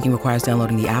 Mobile banking requires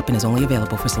downloading the app and is only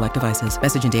available for select devices.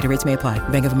 Message and data rates may apply.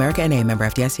 Bank of America NA, member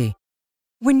FDIC.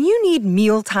 When you need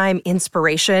mealtime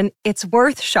inspiration, it's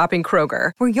worth shopping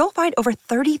Kroger, where you'll find over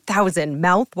 30,000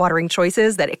 mouth-watering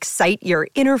choices that excite your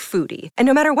inner foodie. And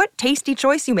no matter what tasty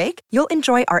choice you make, you'll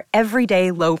enjoy our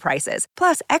everyday low prices,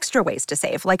 plus extra ways to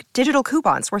save, like digital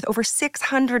coupons worth over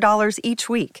 $600 each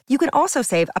week. You can also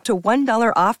save up to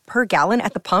 $1 off per gallon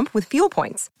at the pump with fuel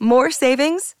points. More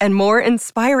savings and more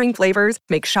inspiring flavors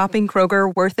make shopping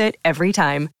Kroger worth it every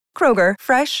time. Kroger,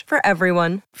 fresh for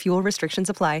everyone. Fuel restrictions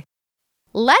apply.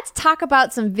 Let's talk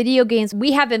about some video games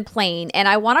we have been playing, and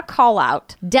I want to call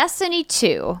out Destiny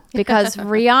 2, because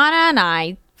Rihanna and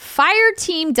I fire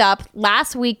teamed up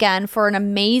last weekend for an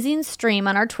amazing stream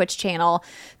on our Twitch channel.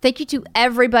 Thank you to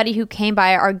everybody who came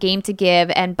by our Game to Give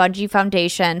and Bungie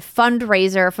Foundation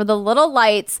fundraiser for the Little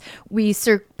Lights. We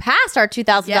surpassed our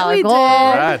 $2,000 goal,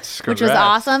 Congrats. which was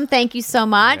awesome. Thank you so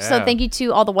much. So thank you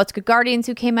to all the What's Good Guardians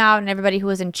who came out and everybody who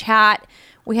was in chat.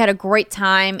 We had a great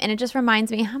time, and it just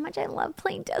reminds me how much I love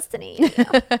playing Destiny.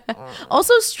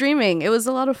 Also streaming. It was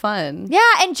a lot of fun. Yeah,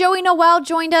 and Joey Noel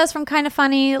joined us from Kind of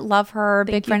Funny. Love her.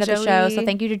 Big friend of the show. So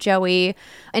thank you to Joey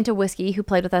and to Whiskey, who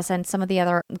played with us, and some of the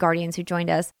other Guardians who joined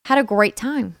us. Had a great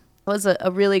time. It was a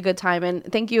really good time. And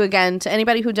thank you again to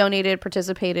anybody who donated,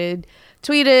 participated,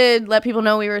 tweeted, let people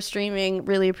know we were streaming.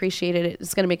 Really appreciated it.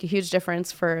 It's going to make a huge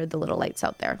difference for the Little Lights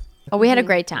out there. Oh, we had a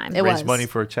great time. Raise money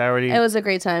for a charity. It was a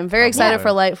great time. Very excited for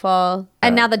Lightfall.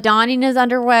 And now the dawning is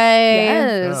underway.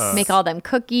 Yes. Make all them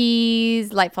cookies.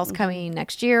 Lightfall's coming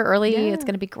next year early. It's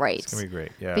going to be great. It's gonna be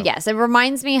great. Yeah. But yes, it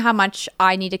reminds me how much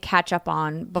I need to catch up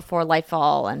on before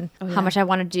Lightfall and how much I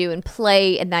want to do and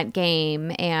play in that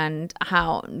game and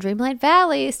how Dreamlight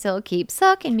Valley still keeps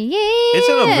sucking me in. It's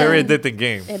a very addicting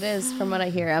game. It is, from what I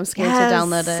hear. I'm scared to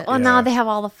download it. Well, now they have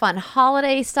all the fun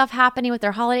holiday stuff happening with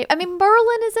their holiday. I mean,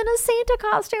 Merlin is in a Santa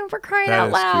costume for crying That out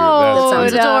is cute. loud. That's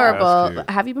Sounds cute. adorable. That's cute.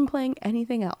 Have you been playing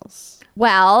anything else?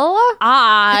 Well,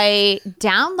 I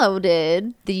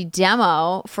downloaded the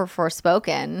demo for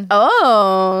Forspoken,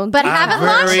 Oh, but haven't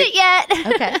launched very- it yet.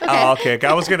 okay. Oh, okay.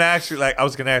 I was gonna ask you, I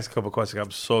was gonna ask a couple questions.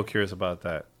 I'm so curious about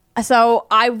that. So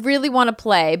I really want to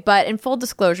play, but in full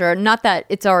disclosure, not that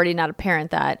it's already not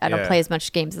apparent that I don't Yeah. play as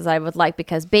much games as I would like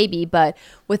because baby, but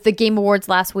with the Game Awards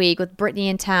last week, with Brittany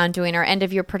in town doing our end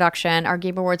of year production, our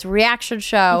Game Awards reaction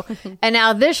show, and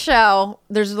now this show,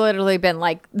 there's literally been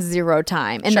like zero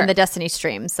time. And Sure. then the Destiny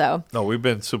stream. So No, we've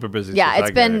been super busy. yeah, since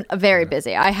it's I got been it. very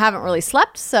busy. I haven't really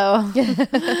slept, so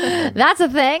that's a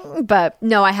thing. But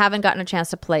no, I haven't gotten a chance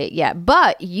to play it yet.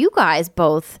 But you guys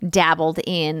both dabbled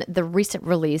in the recent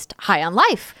released High on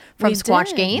Life from We Squatch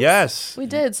did. Games. Yes. We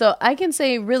did. So I can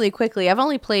say really quickly, I've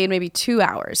only played maybe 2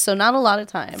 hours, so not a lot of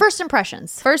time. First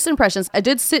impressions. First impressions, I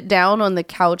did sit down on the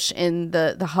couch in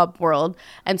the hub world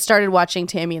and started watching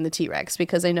Tammy and the T-Rex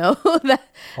because I know that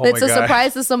Oh it's my a God.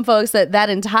 surprise to some folks that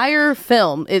entire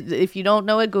film, if you don't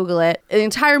know it, Google it, the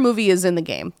entire movie is in the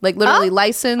game. Like literally Oh,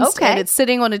 licensed okay. and it's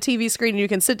sitting on a TV screen and you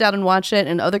can sit down and watch it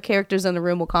and other characters in the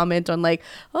room will comment on like,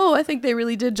 oh, I think they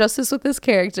really did justice with this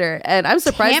character. And I'm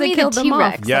surprised Tammy they killed the them off.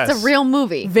 T-Rex. Yes. That's a real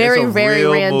movie. Very, It's a very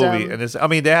real random. movie, and it's. I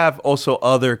mean, they have also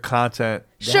other content.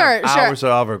 They have Sure. Hours of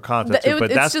other content too, but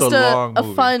It's that's just the long a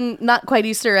movie. fun, not quite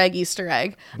Easter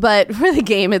egg. But for the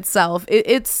game itself,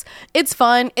 it's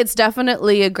fun. It's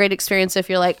definitely a great experience if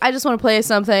you're like, I just want to play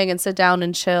something and sit down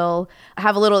and chill,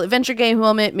 have a little adventure game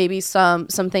moment, maybe some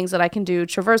things that I can do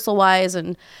traversal wise,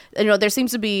 and you know there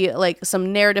seems to be like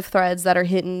some narrative threads that are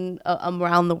hidden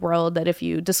around the world that if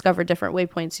you discover different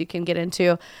waypoints you can get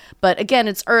into. But again,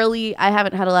 it's early. I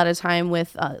haven't had a lot of time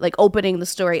with like opening the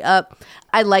story up.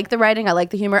 I like the writing. I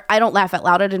like the humor. I don't laugh out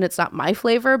loud at it, and it's not my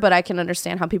flavor, but I can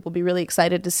understand how people be really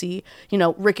excited to see, you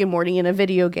know, Rick and Morty in a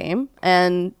video game.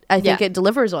 And I think Yeah. it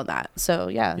delivers on that. So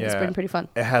yeah, it's been pretty fun.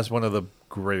 It has one of the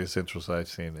greatest intros I've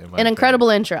seen. In my An opinion. incredible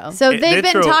intro. So It- they've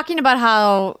been intro- talking about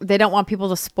how they don't want people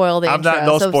to spoil the I'm intro. not.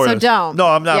 No so, spoilers. So don't. No,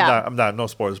 I'm not. Yeah. I'm not. No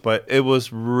spoilers. But it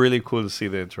was really cool to see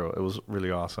the intro. It was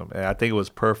really awesome, and I think it was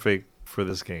perfect for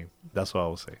this game. That's what I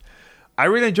will say. I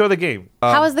really enjoy the game.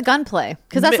 How is the gunplay?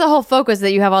 Because that's the whole focus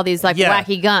that you have all these like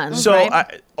wacky guns. So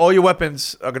right? all your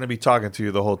weapons are going to be talking to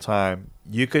you the whole time.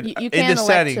 You could You in can the elect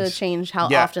settings to change how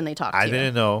Yeah, often they talk to I you.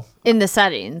 didn't know. in the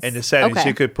settings. In the settings, Okay.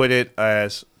 you could put it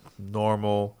as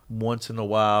normal. Once in a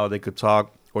while, they could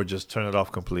talk, or just turn it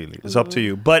off completely. It's up to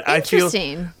you. But I feel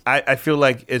Interesting. I feel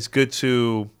like it's good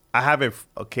to. I have it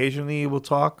occasionally. Will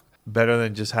talk better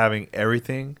than just having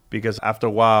everything, because after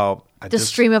a while, The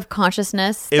stream of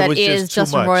consciousness It that was is just too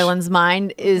Justin much. Roiland's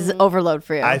mind is overload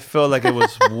for you. I felt like it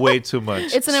was way too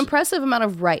much. It's an impressive amount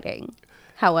of writing.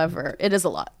 However, it is a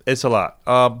lot. It's a lot.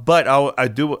 But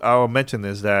I'll mention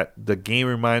this, that the game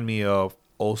reminded me of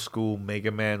old school Mega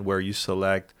Man, where you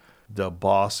select the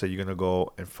boss that you're gonna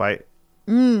go and fight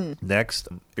next.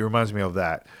 It reminds me of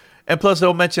that. And plus,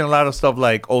 they'll mention a lot of stuff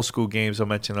like old school games. They'll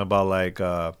mention about like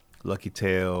Lucky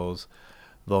Tales.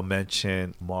 They'll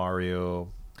mention Mario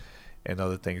and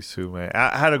other things too, man.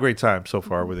 I had a great time so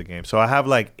far with the game. So I have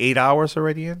like 8 hours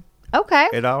already in. okay.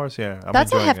 8 hours, yeah. I'm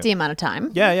That's a enjoying hefty it. amount of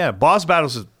time. Yeah. Boss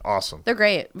battles is awesome. They're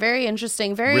great. Very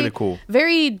interesting. Very Really cool.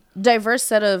 Very diverse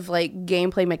set of like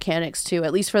gameplay mechanics too,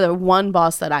 at least for the one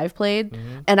boss that I've played.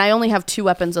 And I only have 2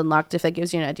 weapons unlocked, if that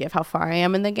gives you an idea of how far I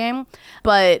am in the game.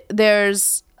 But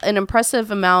there's an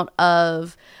impressive amount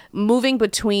of moving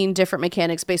between different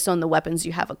mechanics based on the weapons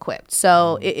you have equipped.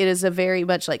 So it is a very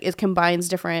much like it combines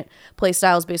different play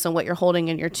styles based on what you're holding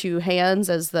in your 2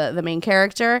 hands as the main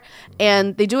character.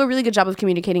 And they do a really good job of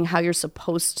communicating how you're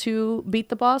supposed to beat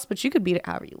the boss, but you could beat it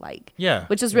however you like. Yeah,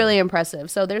 Which is really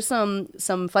impressive. So there's some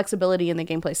flexibility in the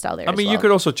gameplay style there. I mean, you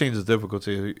could also change the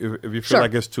difficulty if you feel Sure.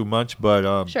 like it's too much.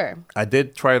 But Sure. I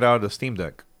did try it out on the Steam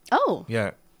Deck. Oh,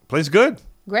 Yeah, plays good.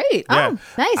 great. Yeah,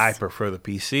 nice. I prefer the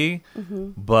PC,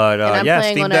 but And I'm yeah,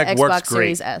 playing Steam on a Deck works Xbox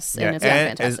great. Series S, and it's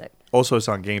fantastic. Also, it's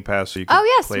on Game Pass, so you can. Oh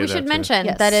yes, play we that should too. mention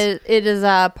Yes. that it is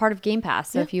part of Game Pass.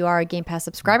 So if you are a Game Pass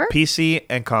subscriber, PC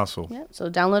and console. Yeah, so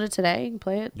download it today and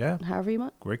play it Yeah. however you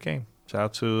want. Great game. Shout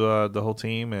out to the whole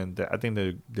team, and I think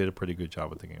they did a pretty good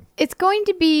job with the game. it's going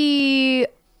to be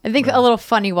I think a little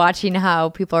funny watching how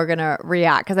people are going to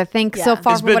react because I think so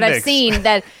far It's from been what I've mixed. seen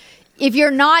that if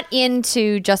you're not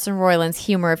into Justin Roiland's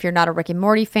humor, if you're not a Rick and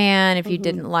Morty fan, if you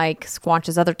didn't like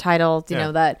Squanch's other titles, you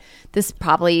know that this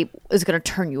probably is going to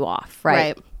turn you off,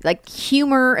 right? Like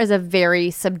humor is a very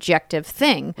subjective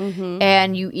thing,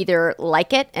 and you either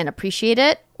like it and appreciate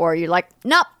it, or you're like,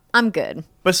 nope, I'm good.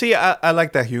 But see, I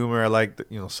like that humor. I like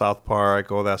South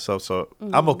Park, all that stuff. So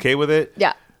I'm okay with it.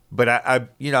 Yeah. But I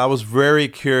was very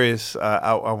curious.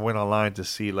 I went online to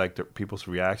see like the people's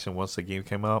reaction once the game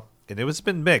came out, and it's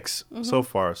been mixed so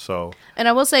far. So, And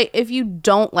I will say, if you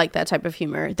don't like that type of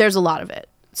humor, there's a lot of it.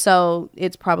 So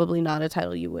it's probably not a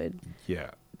title you would yeah.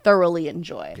 thoroughly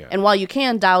enjoy. Yeah. And while you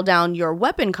can dial down your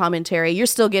weapon commentary, you're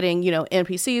still getting,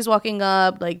 NPCs walking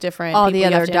up, like different All people the you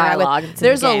have other to interact with. dialogue that's in the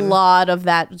There's a game. lot of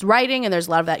that writing and there's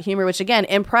a lot of that humor, which again,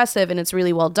 impressive and it's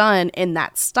really well done in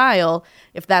that style.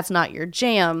 If that's not your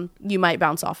jam, you might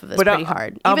bounce off of this But pretty I'll-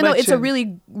 hard. I'll Even though it's a mention-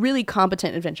 really, really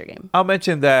competent adventure game. I'll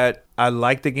mention that I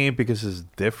like the game because it's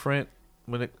different.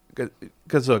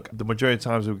 Because look, the majority of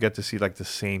times we get to see like the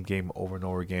same game over and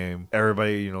over again.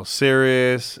 Everybody,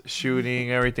 serious, shooting,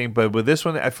 everything. But with this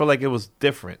one, I feel like it was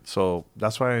different. So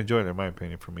that's why I enjoyed it, in my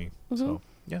opinion, for me. So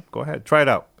yeah, go ahead, try it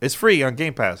out. It's free on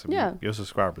Game Pass. Yeah. You're a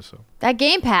subscriber. So That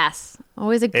Game Pass,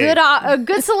 always a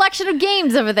good selection of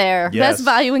games over there. Yes. Best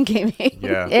value in gaming.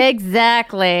 yeah,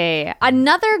 Exactly.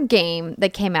 Another game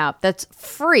that came out that's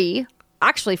free,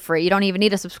 actually free, you don't even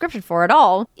need a subscription for it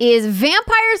all, is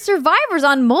Vampire Survivors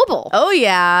on mobile. Oh,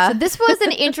 yeah. So this was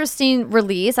an interesting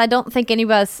release. I don't think any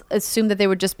of us assumed that they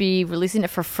would just be releasing it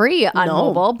for free on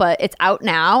mobile, but it's out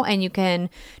now and you can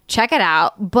check it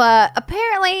out. But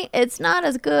apparently it's not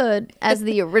as good as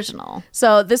the original.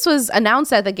 So this was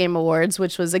announced at the Game Awards,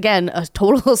 which was, again, a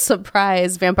total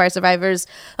surprise. Vampire Survivors,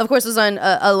 of course, was on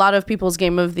a lot of people's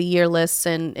Game of the Year lists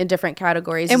and in different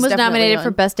categories. And It's was definitely nominated on-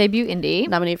 for Best Debut Indie.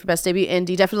 Nominated for Best Debut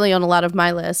Indie, definitely on a lot of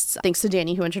my lists. Thanks to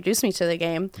Danny, who introduced me to the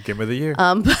game. Game of the Year.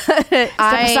 Step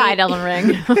aside, Elden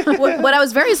Ring. What I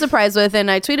was very surprised with, and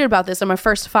I tweeted about this in my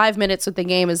first 5 minutes with the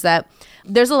game, is that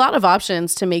there's a lot of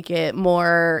options to make it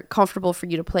more comfortable for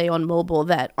you to play on mobile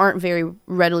that aren't very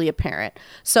readily apparent.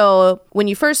 So when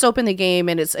you first open the game,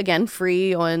 and it's again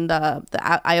free on the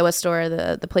iOS store,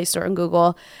 the Play Store, and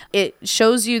Google, it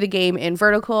shows you the game in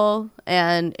vertical,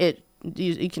 and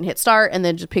you can hit start and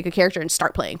then just pick a character and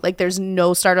start playing. Like there's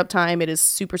no startup time. It is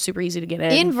super, super easy to get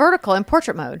In vertical, in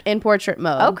portrait mode. in portrait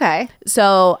mode. Okay.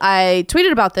 So I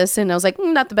tweeted about this and I was like,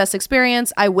 not the best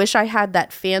experience. I wish I had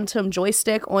that phantom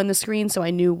joystick on the screen so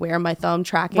I knew where my thumb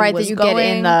tracking Right, was that you going.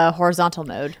 get in the horizontal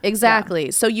mode.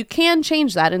 Exactly. So you can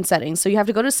change that in settings. So you have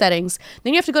to go to settings,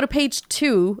 then you have to go to page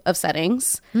 2 of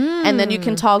settings, and then you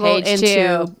can toggle Page into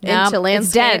two. Nope, landscape.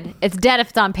 It's dead. It's dead if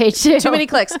it's on page 2. Too many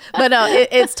clicks. But no,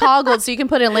 it's toggled, so you can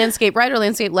put in landscape right or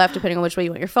landscape left, depending on which way you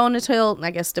want your phone to tilt, and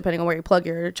I guess depending on where you plug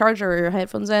your charger or your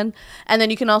headphones in. And then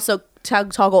you can also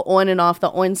toggle on and off the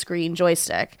on-screen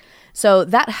joystick. So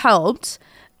that helped.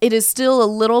 It is still a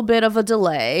little bit of a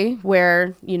delay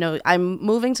where, I'm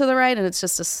moving to the right and it's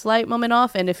just a slight moment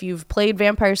off. And if you've played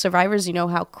Vampire Survivors, you know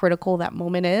how critical that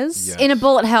moment is. Yeah. In a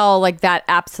bullet hell, like that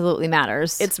absolutely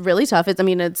matters. It's really tough.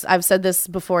 I've said this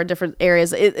before in different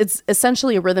areas. It's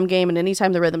essentially a rhythm game, and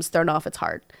anytime the rhythm's thrown off, it's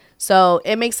hard. So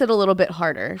it makes it a little bit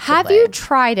harder. to Have play. you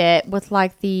tried it with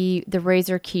like the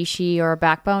Razer Kishi or a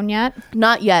Backbone yet?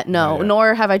 Not yet, no. Not yet.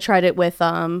 Nor have I tried it with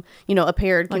a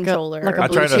paired Like a- controller. like a I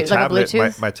tried a Bluetooth, like a tablet,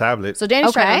 Bluetooth? my tablet. So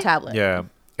Danny's tried Okay. on tablet. yeah,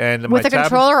 and With my a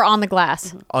controller or on the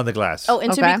glass? on the glass. Oh,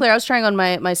 and to Okay. be clear, I was trying on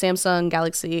my Samsung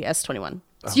Galaxy S21.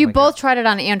 So you both tried it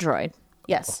on Android.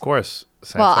 Yes. of course.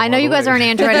 Well, Samsung I know all you the guys way. are an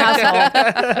Android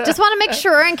household. Just want to make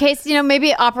sure in case, maybe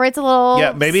it operates a little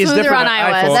Yeah, maybe it's smoother different on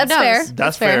on iOS. iPhone. That's Who knows? fair.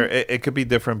 That's fair. It could be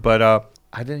different, but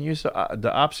I didn't use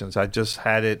the options. I just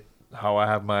had it how I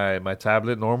have my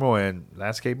tablet normal and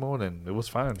landscape mode, and it was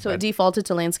fine. So it defaulted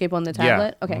to landscape on the Yeah.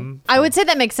 tablet? Okay. Mhm. I would say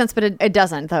that makes sense, but it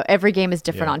doesn't, though. Every game is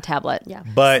different Yeah. on tablet. Yeah.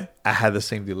 But I had the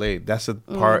same delay. That's the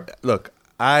part. Look,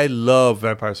 I love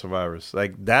Vampire Survivors.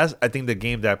 Like that's I think the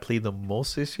game that I played the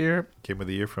most this year. Game of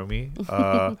the Year for me.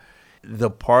 The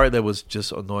part that was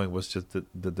just annoying was just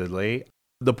the delay.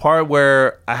 The part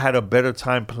where I had a better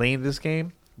time playing this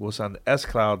game was on the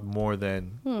xCloud more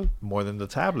than the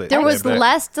tablet. There was And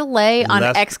less delay on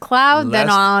Less- xCloud than less-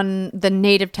 on the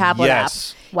native tablet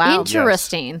Yes. app. Wow.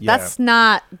 Interesting. Yes. Yeah. That's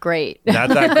not great. Not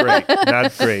that great.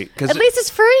 Not great. 'Cause At least it's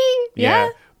free. Yeah.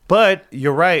 But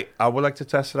you're right. I would like to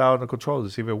test it out on the controller to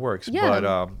see if it works. Yeah. But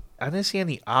I didn't see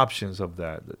any options of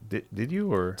that. Did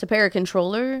you or? To pair a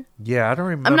controller? Yeah, I don't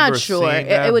remember. I'm not sure. seeing It,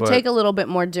 that, it would but- take a little bit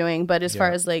more doing, but as far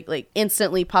Yeah. as like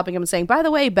instantly popping up and saying, by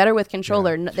the way, better with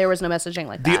controller, there was no messaging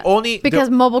like The that. only Because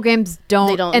mobile games don't,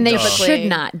 They don't and they typically- should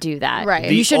not do that. Right. You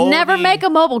The should never only- make a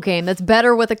mobile game that's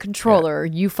better with a controller.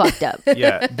 You fucked up.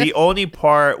 yeah, the only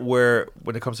part where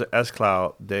when it comes to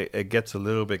xCloud, it gets a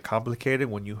little bit complicated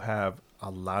when you have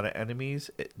a lot of enemies.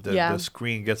 The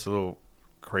screen gets a little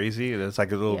crazy, and it's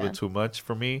like a little bit too much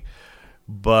for me.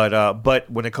 But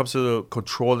when it comes to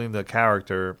controlling the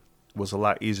character, was a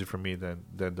lot easier for me than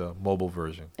the mobile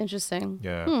version. Interesting.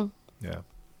 Yeah, yeah.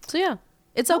 So yeah,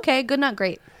 it's okay. Good, not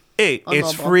great. Hey, On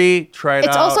it's mobile. free. Try it It's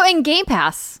out. also in Game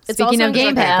Pass. It's Speaking also of in Game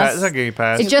Game Pass, It's a Game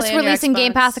Pass. it You just play on your released in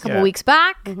Game Xbox. Pass a couple Yeah. weeks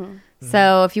back.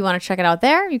 So if you want to check it out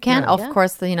there, you can. Of Yeah.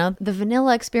 course, the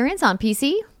vanilla experience on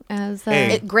PC. As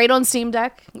Hey. Great on Steam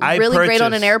Deck. I Really great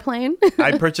on an purchased- airplane.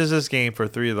 I purchased this game for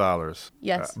 $3.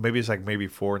 Yes. Maybe it's like maybe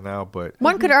 $4 now, but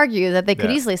one could argue that they could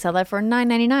Yeah. easily sell that for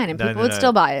 $9.99 and people would $9.99.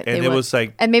 still buy it. And They it would. was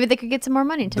like and maybe they could get some more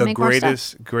money to the make more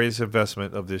stuff. greatest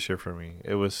investment of this year for me.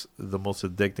 It was the most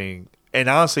addicting. And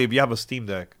honestly, if you have a Steam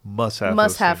Deck, must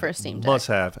have for a Steam Deck. Must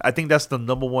have. I think that's the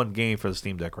number one game for the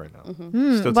Steam Deck right now.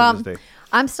 Still Well, to this day.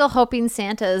 I'm still hoping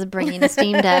Santa is bringing a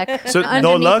Steam Deck So, no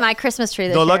underneath luck? my Christmas tree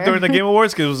this No year. luck during the Game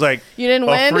Awards because it was like You didn't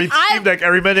a win? free Steam Deck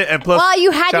every minute and plus. Well,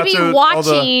 you had to shout be all the-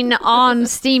 watching on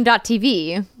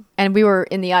Steam.tv, and we were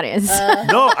in the audience.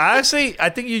 No, honestly, I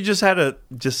think you just had to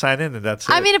just sign in and that's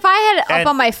it. I mean, if I had it And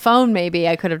up on my phone, maybe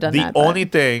I could have done the that. but only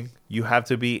thing you have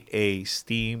to be a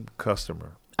Steam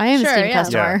customer. I am Sure, a Steam yeah.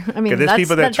 customer. I mean, 'Cause there's that's,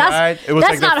 people that tried. It was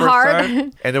that's like their not first hard.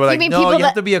 time, and they were like, mean "No, people you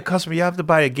have that- to be a customer. You have to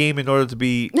buy a game in order to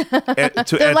be to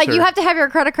They're like, enter." you have to have your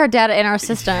credit card data in our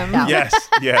system. Yes,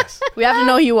 yes. We have to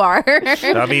know who you are.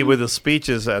 I mean, with the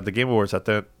speeches at the Game Awards, I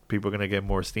thought people were gonna get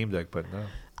more Steam Deck, but no.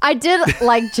 I did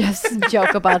just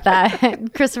joke about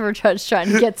that. Christopher Judge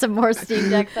trying to get some more Steam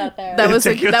Decks out there. That was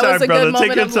Take your that was time, a brother. good Take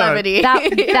moment your of time. levity.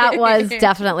 that was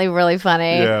definitely really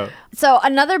funny. Yeah. So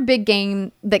another big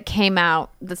game that came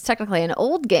out that's technically an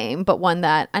old game, but one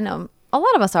that I know a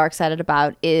lot of us are excited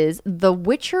about is The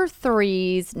Witcher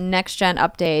 3's next gen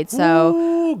update. So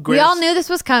Ooh, we greatest- all knew this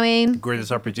was coming.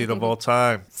 Greatest RPG of all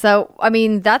time. So I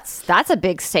mean that's a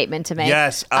big statement to make.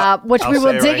 Yes, which I'll we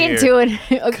will say it dig right into.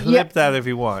 here. And Clip that if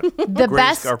you want. the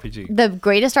Greatest best RPG. the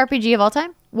greatest RPG of all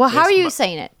time. Well, how It's are you my-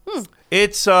 saying it?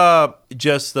 It's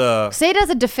just Say it as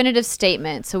a definitive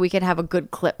statement so we can have a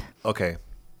good clip. okay.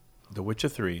 The Witcher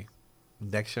 3,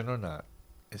 next gen or not,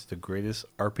 is the greatest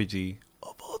RPG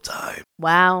of all time.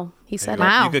 Wow, he said You it.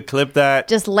 Wow. could clip that.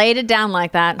 Just laid it down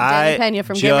like that. Danny Pena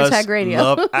from Gamertag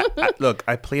Radio. Look,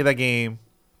 I play that game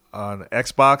on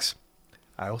Xbox.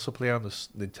 I also play on the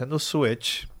Nintendo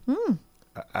Switch.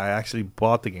 I actually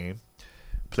bought the game,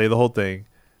 play the whole thing.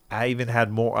 I even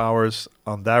had more hours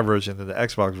on that version than the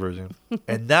Xbox version.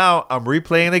 And now I'm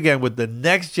replaying again with the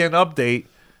next gen update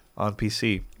on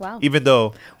PC. Wow. Even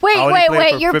though Wait, I only wait, played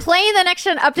wait. for You're 50 playing the next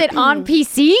gen update on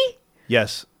PC?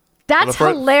 Yes. That's fir-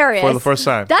 hilarious. for the first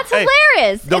time. That's Hey,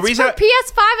 hilarious. the it's reason for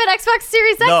PS5 and Xbox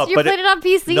Series X. You but played it on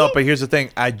PC? No, but here's the thing.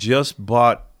 I just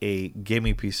bought a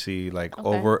gaming PC like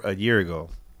over a year ago.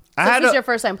 So this was your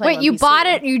first time playing. Wait, on you PC. bought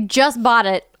it? You just bought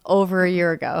it over a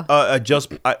year ago. I just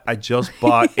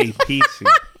bought a PC.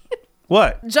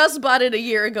 What? Just bought it a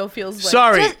year ago. Feels like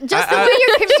Sorry. Just the way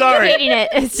you're sorry. communicating it.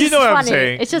 It's just You know what funny. I'm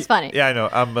saying. It's just funny. Yeah, I know.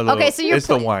 I'm a little. Okay, so you're it's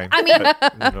the pl- wine. I mean, But,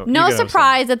 you know, you get No what I'm saying.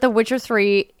 surprise that The Witcher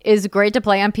 3 is great to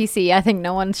play on PC. I think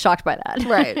no one's shocked by that.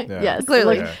 Right. Yeah. Yes.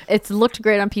 Clearly. Look, it's looked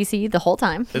great on PC the whole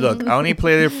time. Hey, look, I only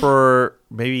played it for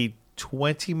maybe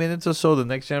 20 minutes or so, the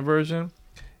next gen version,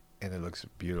 and it looks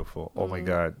beautiful. Oh my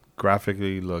god,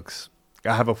 graphically looks.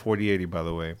 I have a 4080 by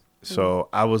the way, so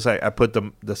I was like, I put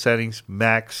the settings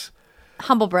max,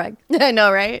 Humble brag. I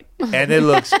know, right? and it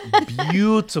looks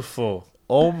beautiful.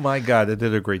 Oh my god, they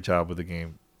did a great job with the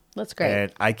game, That's great.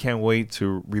 and I can't wait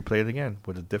to replay it again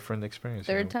with a different experience.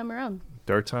 you know? Third time around.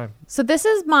 Third time. So this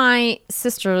is my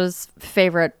sister's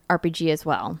favorite RPG as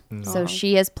well. So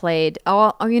she has played.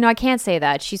 I can't say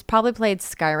that. She's probably played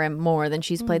Skyrim more than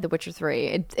she's played The Witcher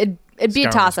 3. It'd be a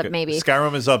Skyrim's toss up good. maybe.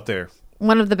 Skyrim is up there.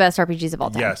 One of the best RPGs of all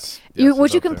time. Yes. Which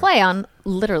it's you up can there. play on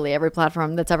literally every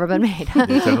platform that's ever been made.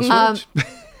 Nintendo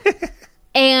Switch.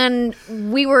 And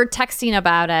we were texting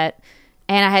about it,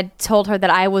 and I had told her that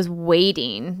I was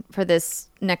waiting for this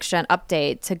next gen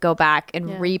update to go back and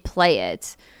replay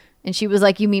it. And she was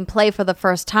like, "You mean play for the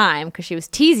first time?" Because she was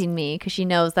teasing me because she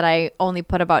knows that I only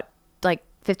put about like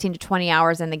 15 to 20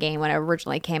 hours in the game when it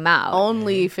originally came out.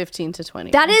 Only 15 to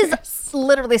 20. That is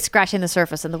literally scratching the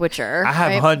surface in The Witcher. I have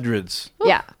right? hundreds.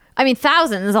 Yeah. I mean,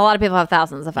 thousands. A lot of people have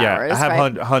thousands of Yeah, hours. I have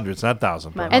right? hundreds, not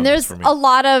thousands. but And hundreds there's for me. a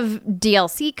lot of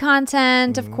DLC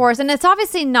content, of course, and it's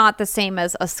obviously not the same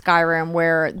as a Skyrim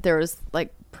where there's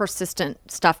like persistent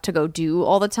stuff to go do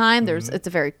all the time. It's a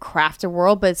very crafted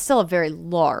world, but it's still a very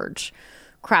large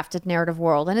crafted narrative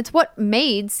world, and it's what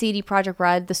made CD Projekt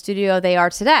Red the studio they are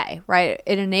today, right?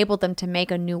 It enabled them to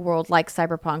make a new world like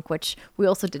Cyberpunk, which we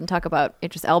also didn't talk about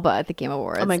Idris Elba at the Game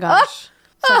Awards. Oh my gosh.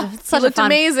 Such looked a fun,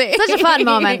 amazing. Such a fun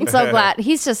moment. So glad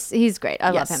he's great.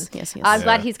 I Yes, love him. yes, yes. I'm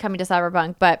glad he's coming to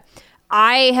Cyberpunk, but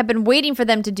I have been waiting for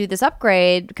them to do this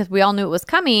upgrade because we all knew it was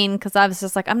coming. Because I was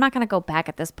just like, I'm not going to go back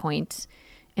at this point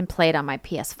and play it on my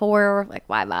PS4. Like,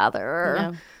 why bother?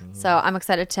 Yeah. So I'm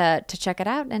excited to check it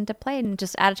out and to play it and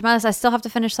just add it to my list. I still have to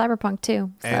finish Cyberpunk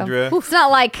too. So Andrea? it's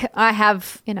not like I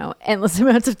have endless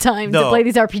amounts of time to No. play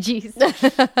these RPGs.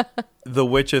 The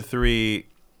Witcher 3,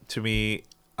 to me,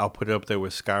 I'll put it up there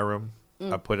with Skyrim.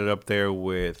 I put it up there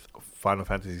with Final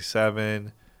Fantasy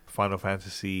 7, Final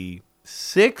Fantasy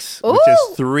 6, which is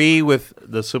 3 with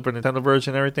the Super Nintendo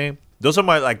version and everything. Those are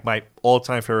my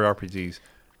all-time favorite RPGs.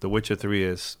 The Witcher 3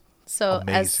 is So,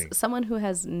 amazing. as someone who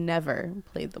has never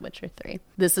played The Witcher 3,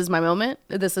 this is my moment.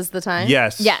 This is the time.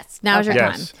 Yes. Yes, now's your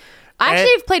Yes. time. I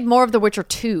actually have played more of The Witcher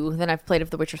 2 than I've played of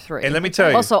The Witcher 3. And let me tell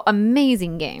you, Also,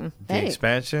 amazing game. the Hey.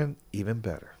 expansion, even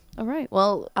better. All right.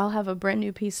 Well, I'll have a brand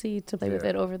new PC to play with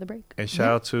it over the break. And shout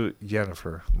out to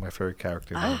Jennifer, my favorite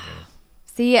character in that game.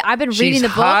 See, I've been reading She's the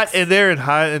hot books. in there and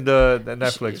hot in the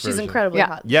Netflix She's version. incredibly Yeah.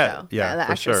 hot. Yeah, so, yeah, the for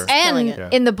actress sure. is killing And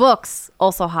it. in the books,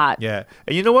 also hot. Yeah.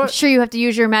 And you know what? Sure, you have to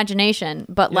use your imagination,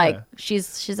 but like Yeah.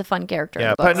 she's a fun character. in Yeah,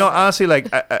 the but books. no, honestly, like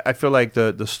I feel like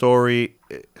the story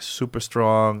is super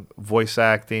strong, voice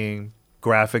acting,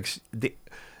 graphics.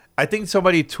 I think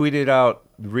somebody tweeted out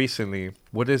recently,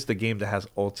 what is the game that has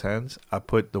all 10s? I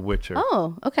put The Witcher.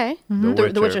 Oh, okay. The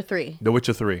The Witcher 3. The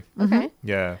Witcher 3. Okay.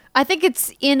 Yeah. I think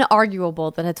it's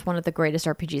inarguable that it's one of the greatest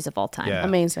RPGs of all time. Yeah.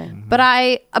 Amazing. But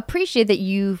I appreciate that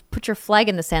you've put your flag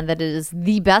in the sand that it is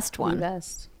the best The one.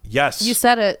 best. Yes. You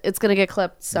said it. It's going to get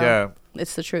clipped. So Yeah.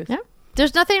 it's the truth. Yeah.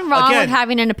 There's nothing wrong Again, with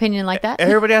having an opinion like that.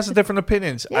 Everybody has different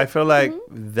opinions. I feel like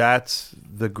that's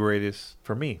the greatest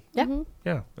for me. Yeah.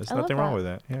 Yeah. There's I love nothing wrong that. with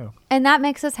that. Yeah. And that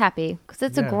makes us happy because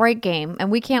it's a Yeah. great game.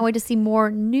 And we can't wait to see more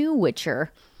new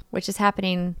Witcher, which is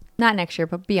happening not next year,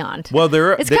 but beyond. Well,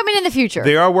 it's coming in the future.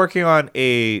 They are working on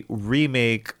a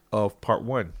remake of Part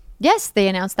 1. Yes, they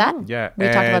announced that. Yeah, We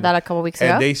talked about that a couple weeks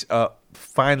ago. And they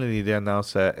finally they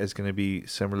announced that it's going to be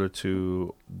similar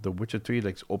to The Witcher 3,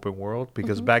 like it's open world.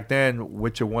 Because back then,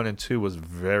 Witcher 1 and 2 was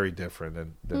very different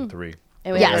than 3.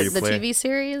 And Yes. How you the play. TV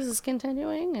series is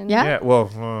continuing. And Yeah. Yeah, well,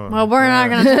 Well, we're not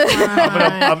going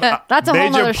to. That's a whole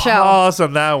major nother show. pause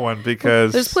on that one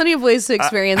because There's plenty of ways to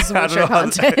experience I don't Witcher know how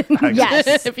content.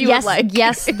 Yes. If you yes, would like.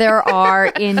 yes, there are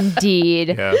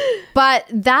indeed. Yeah. But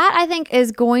that I think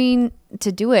is going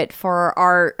to do it for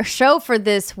our show for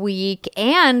this week.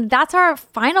 And that's our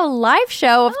final live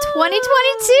show of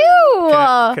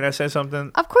 2022. Can I say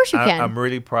something? Of course you can. I'm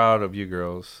really proud of you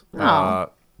girls Oh.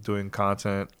 doing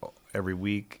content every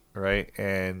week, right?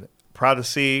 And proud to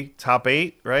see top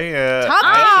 8, right?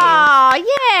 Oh,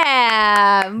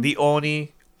 yeah. The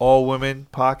only all women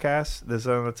podcast that's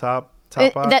on the top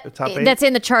It- 8. that's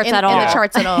in the charts In- at in all. the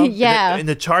charts at all. yeah. in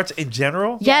the charts in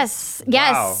general. Yes, Wow.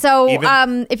 yes. So,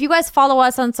 Even- if you guys follow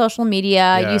us on social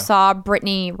media, Yeah. you saw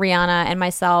Brittany, Rihanna, and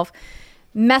myself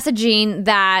messaging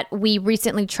that we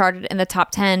recently charted in the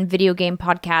top 10 video game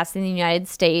podcasts in the United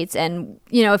States. And,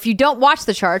 if you don't watch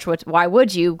the charts, which why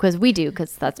would you? Because we do,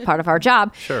 because that's part of our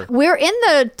job. Sure. We're in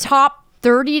the top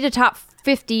 30 to top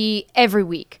 50 every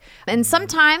week. And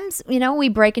sometimes, we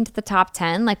break into the top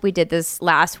 10 like we did this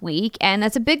last week. And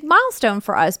that's a big milestone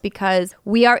for us because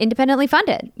we are independently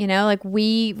funded. Like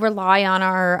we rely on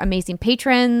our amazing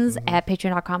patrons at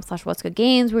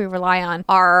patreon.com/whatsgoodgames. We rely on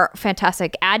our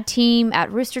fantastic ad team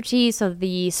at Rooster Teeth. So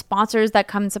the sponsors that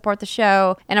come and support the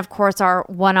show. And of course, our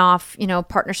one-off,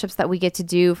 partnerships that we get to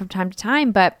do from time to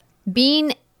time. But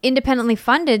being independently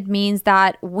funded means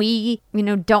that we,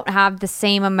 don't have the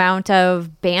same amount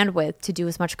of bandwidth to do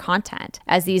as much content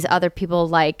as these other people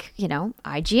like,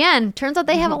 IGN. Turns out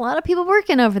they have a lot of people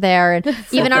working over there. And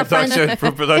even our friends,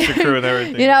 production crew and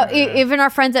everything. even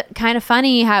our friends at Kind of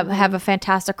Funny have a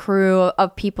fantastic crew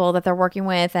of people that they're working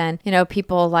with. And,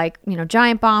 people like,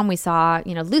 Giant Bomb. We saw,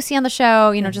 Lucy on the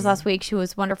show, just last week. She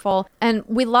was wonderful. And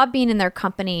we love being in their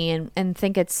company and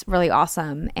think it's really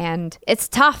awesome. And it's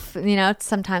tough,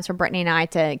 sometimes times for Brittany and I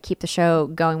to keep the show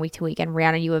going week to week. And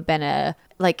Rihanna, you have been a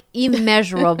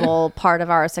immeasurable part of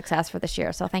our success for this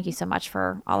year. So thank you so much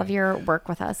for all of your work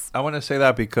with us. I want to say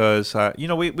that because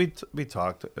we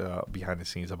talked behind the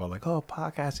scenes about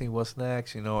podcasting, what's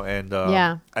next, and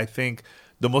I think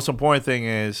the most important thing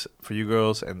is for you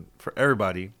girls and for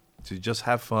everybody to just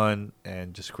have fun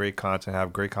and just create content,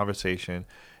 have great conversation.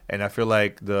 And I feel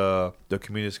like the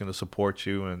community is going to support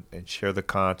you and share the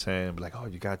content and be like, oh,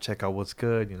 you got to check out what's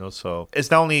good, So it's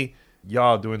not only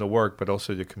y'all doing the work, but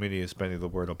also the community is spreading the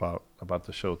word about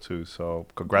the show too. So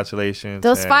congratulations.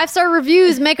 Those 5-star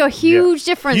reviews make a huge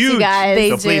difference, you guys.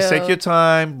 So please take your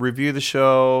time, review the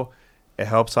show. It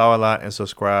helps out a lot, and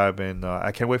subscribe. And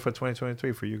I can't wait for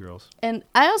 2023 for you girls. And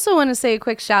I also want to say a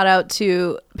quick shout out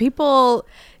to people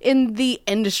in the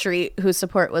industry who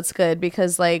support What's Good,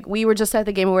 because we were just at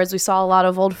the Game Awards. We saw a lot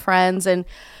of old friends and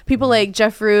people like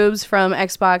Jeff Rubes from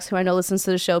Xbox, who I know listens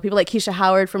to the show. People like Keisha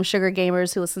Howard from Sugar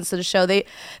Gamers, who listens to the show. They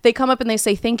come up and they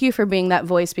say thank you for being that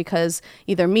voice, because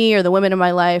either me or the women in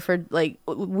my life are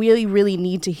really, really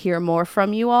need to hear more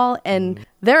from you all. And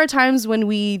there are times when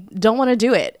we don't want to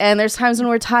do it, and there's times when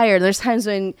we're tired. There's times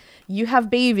when you have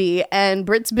baby and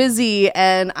Britt's busy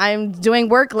and I'm doing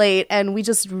work late, and we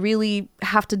just really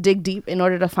have to dig deep in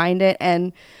order to find it.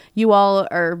 And you all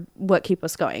are what keep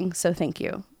us going. So thank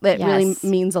you. That really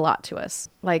means a lot to us.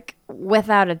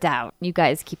 Without a doubt, you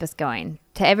guys keep us going.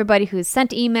 To everybody who's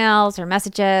sent emails or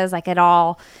messages, it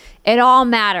all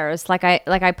matters. Like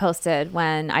I posted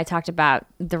when I talked about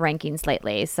the rankings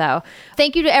lately. So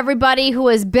thank you to everybody who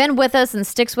has been with us and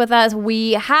sticks with us.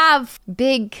 We have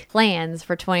big plans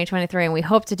for 2023 and we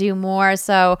hope to do more.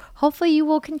 So hopefully you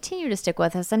will continue to stick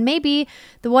with us. And maybe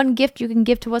the one gift you can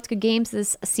give to What's Good Games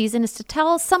this season is to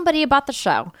tell somebody about the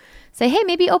show. Say, hey,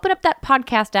 maybe open up that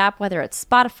podcast app, whether it's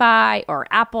Spotify or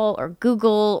Apple or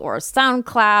Google or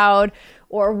SoundCloud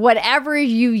or whatever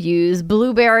you use,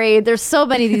 Blueberry. There's so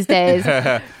many these days.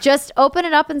 Just open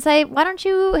it up and say, why don't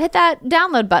you hit that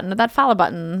download button or that follow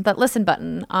button, that listen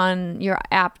button on your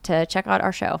app to check out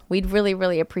our show. We'd really,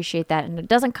 really appreciate that. And it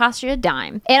doesn't cost you a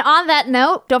dime. And on that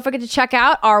note, don't forget to check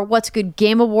out our What's Good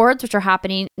Game Awards, which are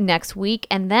happening next week.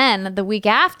 And then the week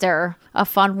after, a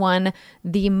fun one,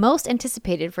 the most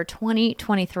anticipated for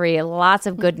 2023. Lots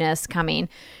of goodness coming.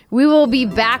 We will be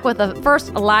back with the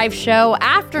first live show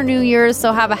after New Year's,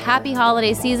 so have a happy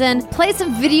holiday season. Play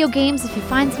some video games if you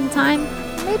find some time.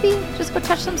 Maybe just go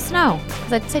touch some snow.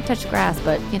 Because I'd say touch grass,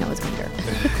 but it's winter.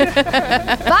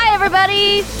 Bye,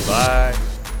 everybody. Bye.